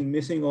you have been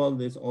missing all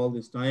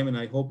this time, and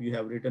I hope you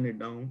have written it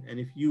down. And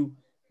if you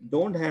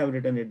don't have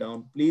written it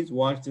down, please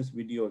watch this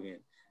video again.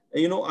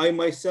 You know, I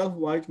myself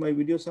watch my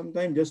video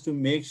sometime just to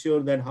make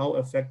sure that how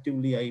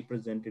effectively I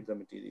presented the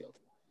material.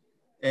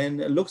 And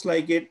it looks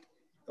like it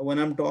when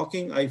I'm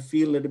talking, I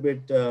feel a little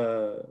bit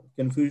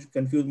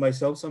confused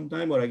myself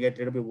sometime, or I get a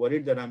little bit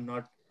worried that I'm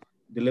not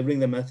delivering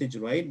the message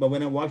right. But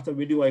when I watch the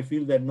video, I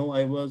feel that no,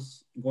 I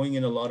was going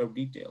in a lot of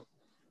detail,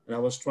 and I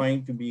was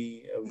trying to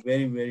be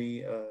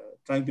very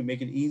trying to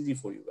make it easy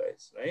for you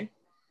guys, right?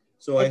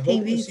 So I think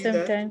hope to we see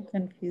that. sometimes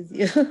confuse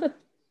you.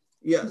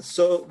 Yeah.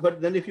 So,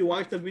 but then if you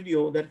watch the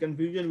video, that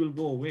confusion will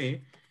go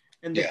away,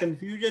 and the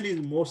confusion is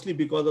mostly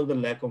because of the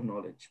lack of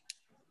knowledge.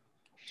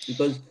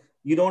 Because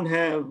you don't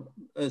have,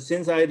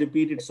 since I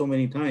repeat it so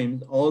many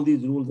times, all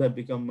these rules have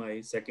become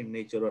my second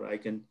nature, or I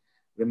can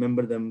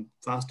remember them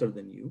faster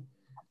than you.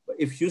 But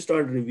if you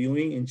start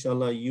reviewing,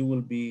 inshallah, you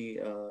will be,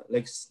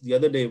 like the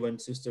other day when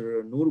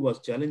Sister Noor was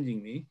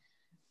challenging me,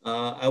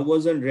 I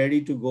wasn't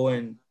ready to go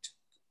and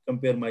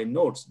compare my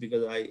notes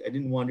because I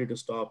didn't want it to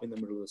stop in the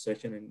middle of the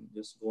session and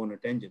just go on a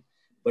tangent.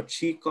 But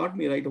she caught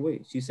me right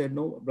away. She said,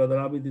 no, Brother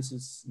Abi, this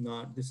is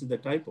the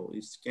typo.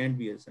 It can't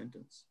be a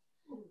sentence.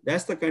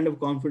 That's the kind of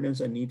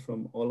confidence I need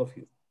from all of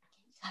you.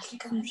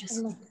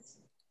 Inshallah.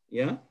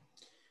 Yeah?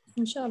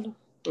 Inshallah.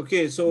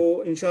 Okay,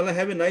 so inshallah,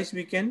 have a nice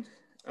weekend.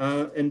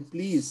 And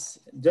please,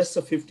 just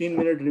a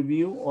 15-minute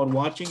review or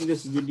watching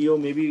this video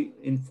maybe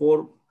in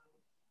 4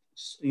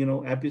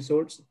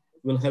 episodes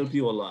will help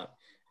you a lot.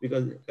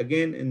 Because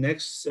again, in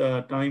next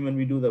time when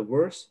we do the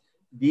verse,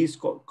 these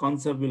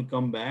concepts will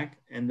come back,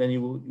 and then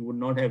you would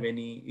not have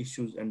any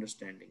issues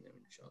understanding them,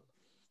 inshallah.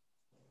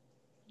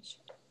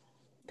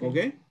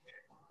 Okay?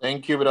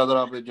 Thank you, Brother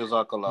Abid.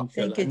 Jazakallah.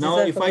 Thank you. Now,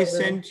 if I Jazakallah,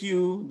 brother. sent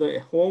you the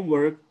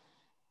homework,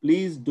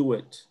 please do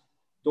it.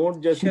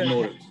 Don't just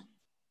ignore it.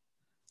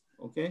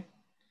 Okay?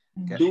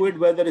 Do it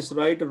whether it's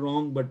right or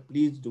wrong, but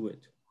please do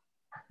it.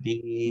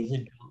 Please do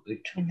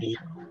it. Please.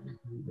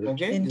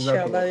 Okay?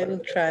 Inshallah, we will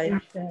try.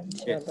 Okay.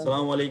 Inshallah.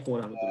 Assalamu alaikum wa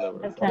rahmatullahi wa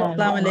barakatuh.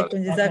 Assalamu alaikum.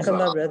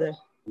 Jazakallah, brother.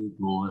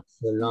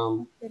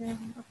 Salam.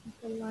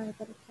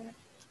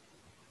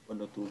 Wa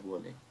natubu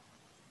alayh.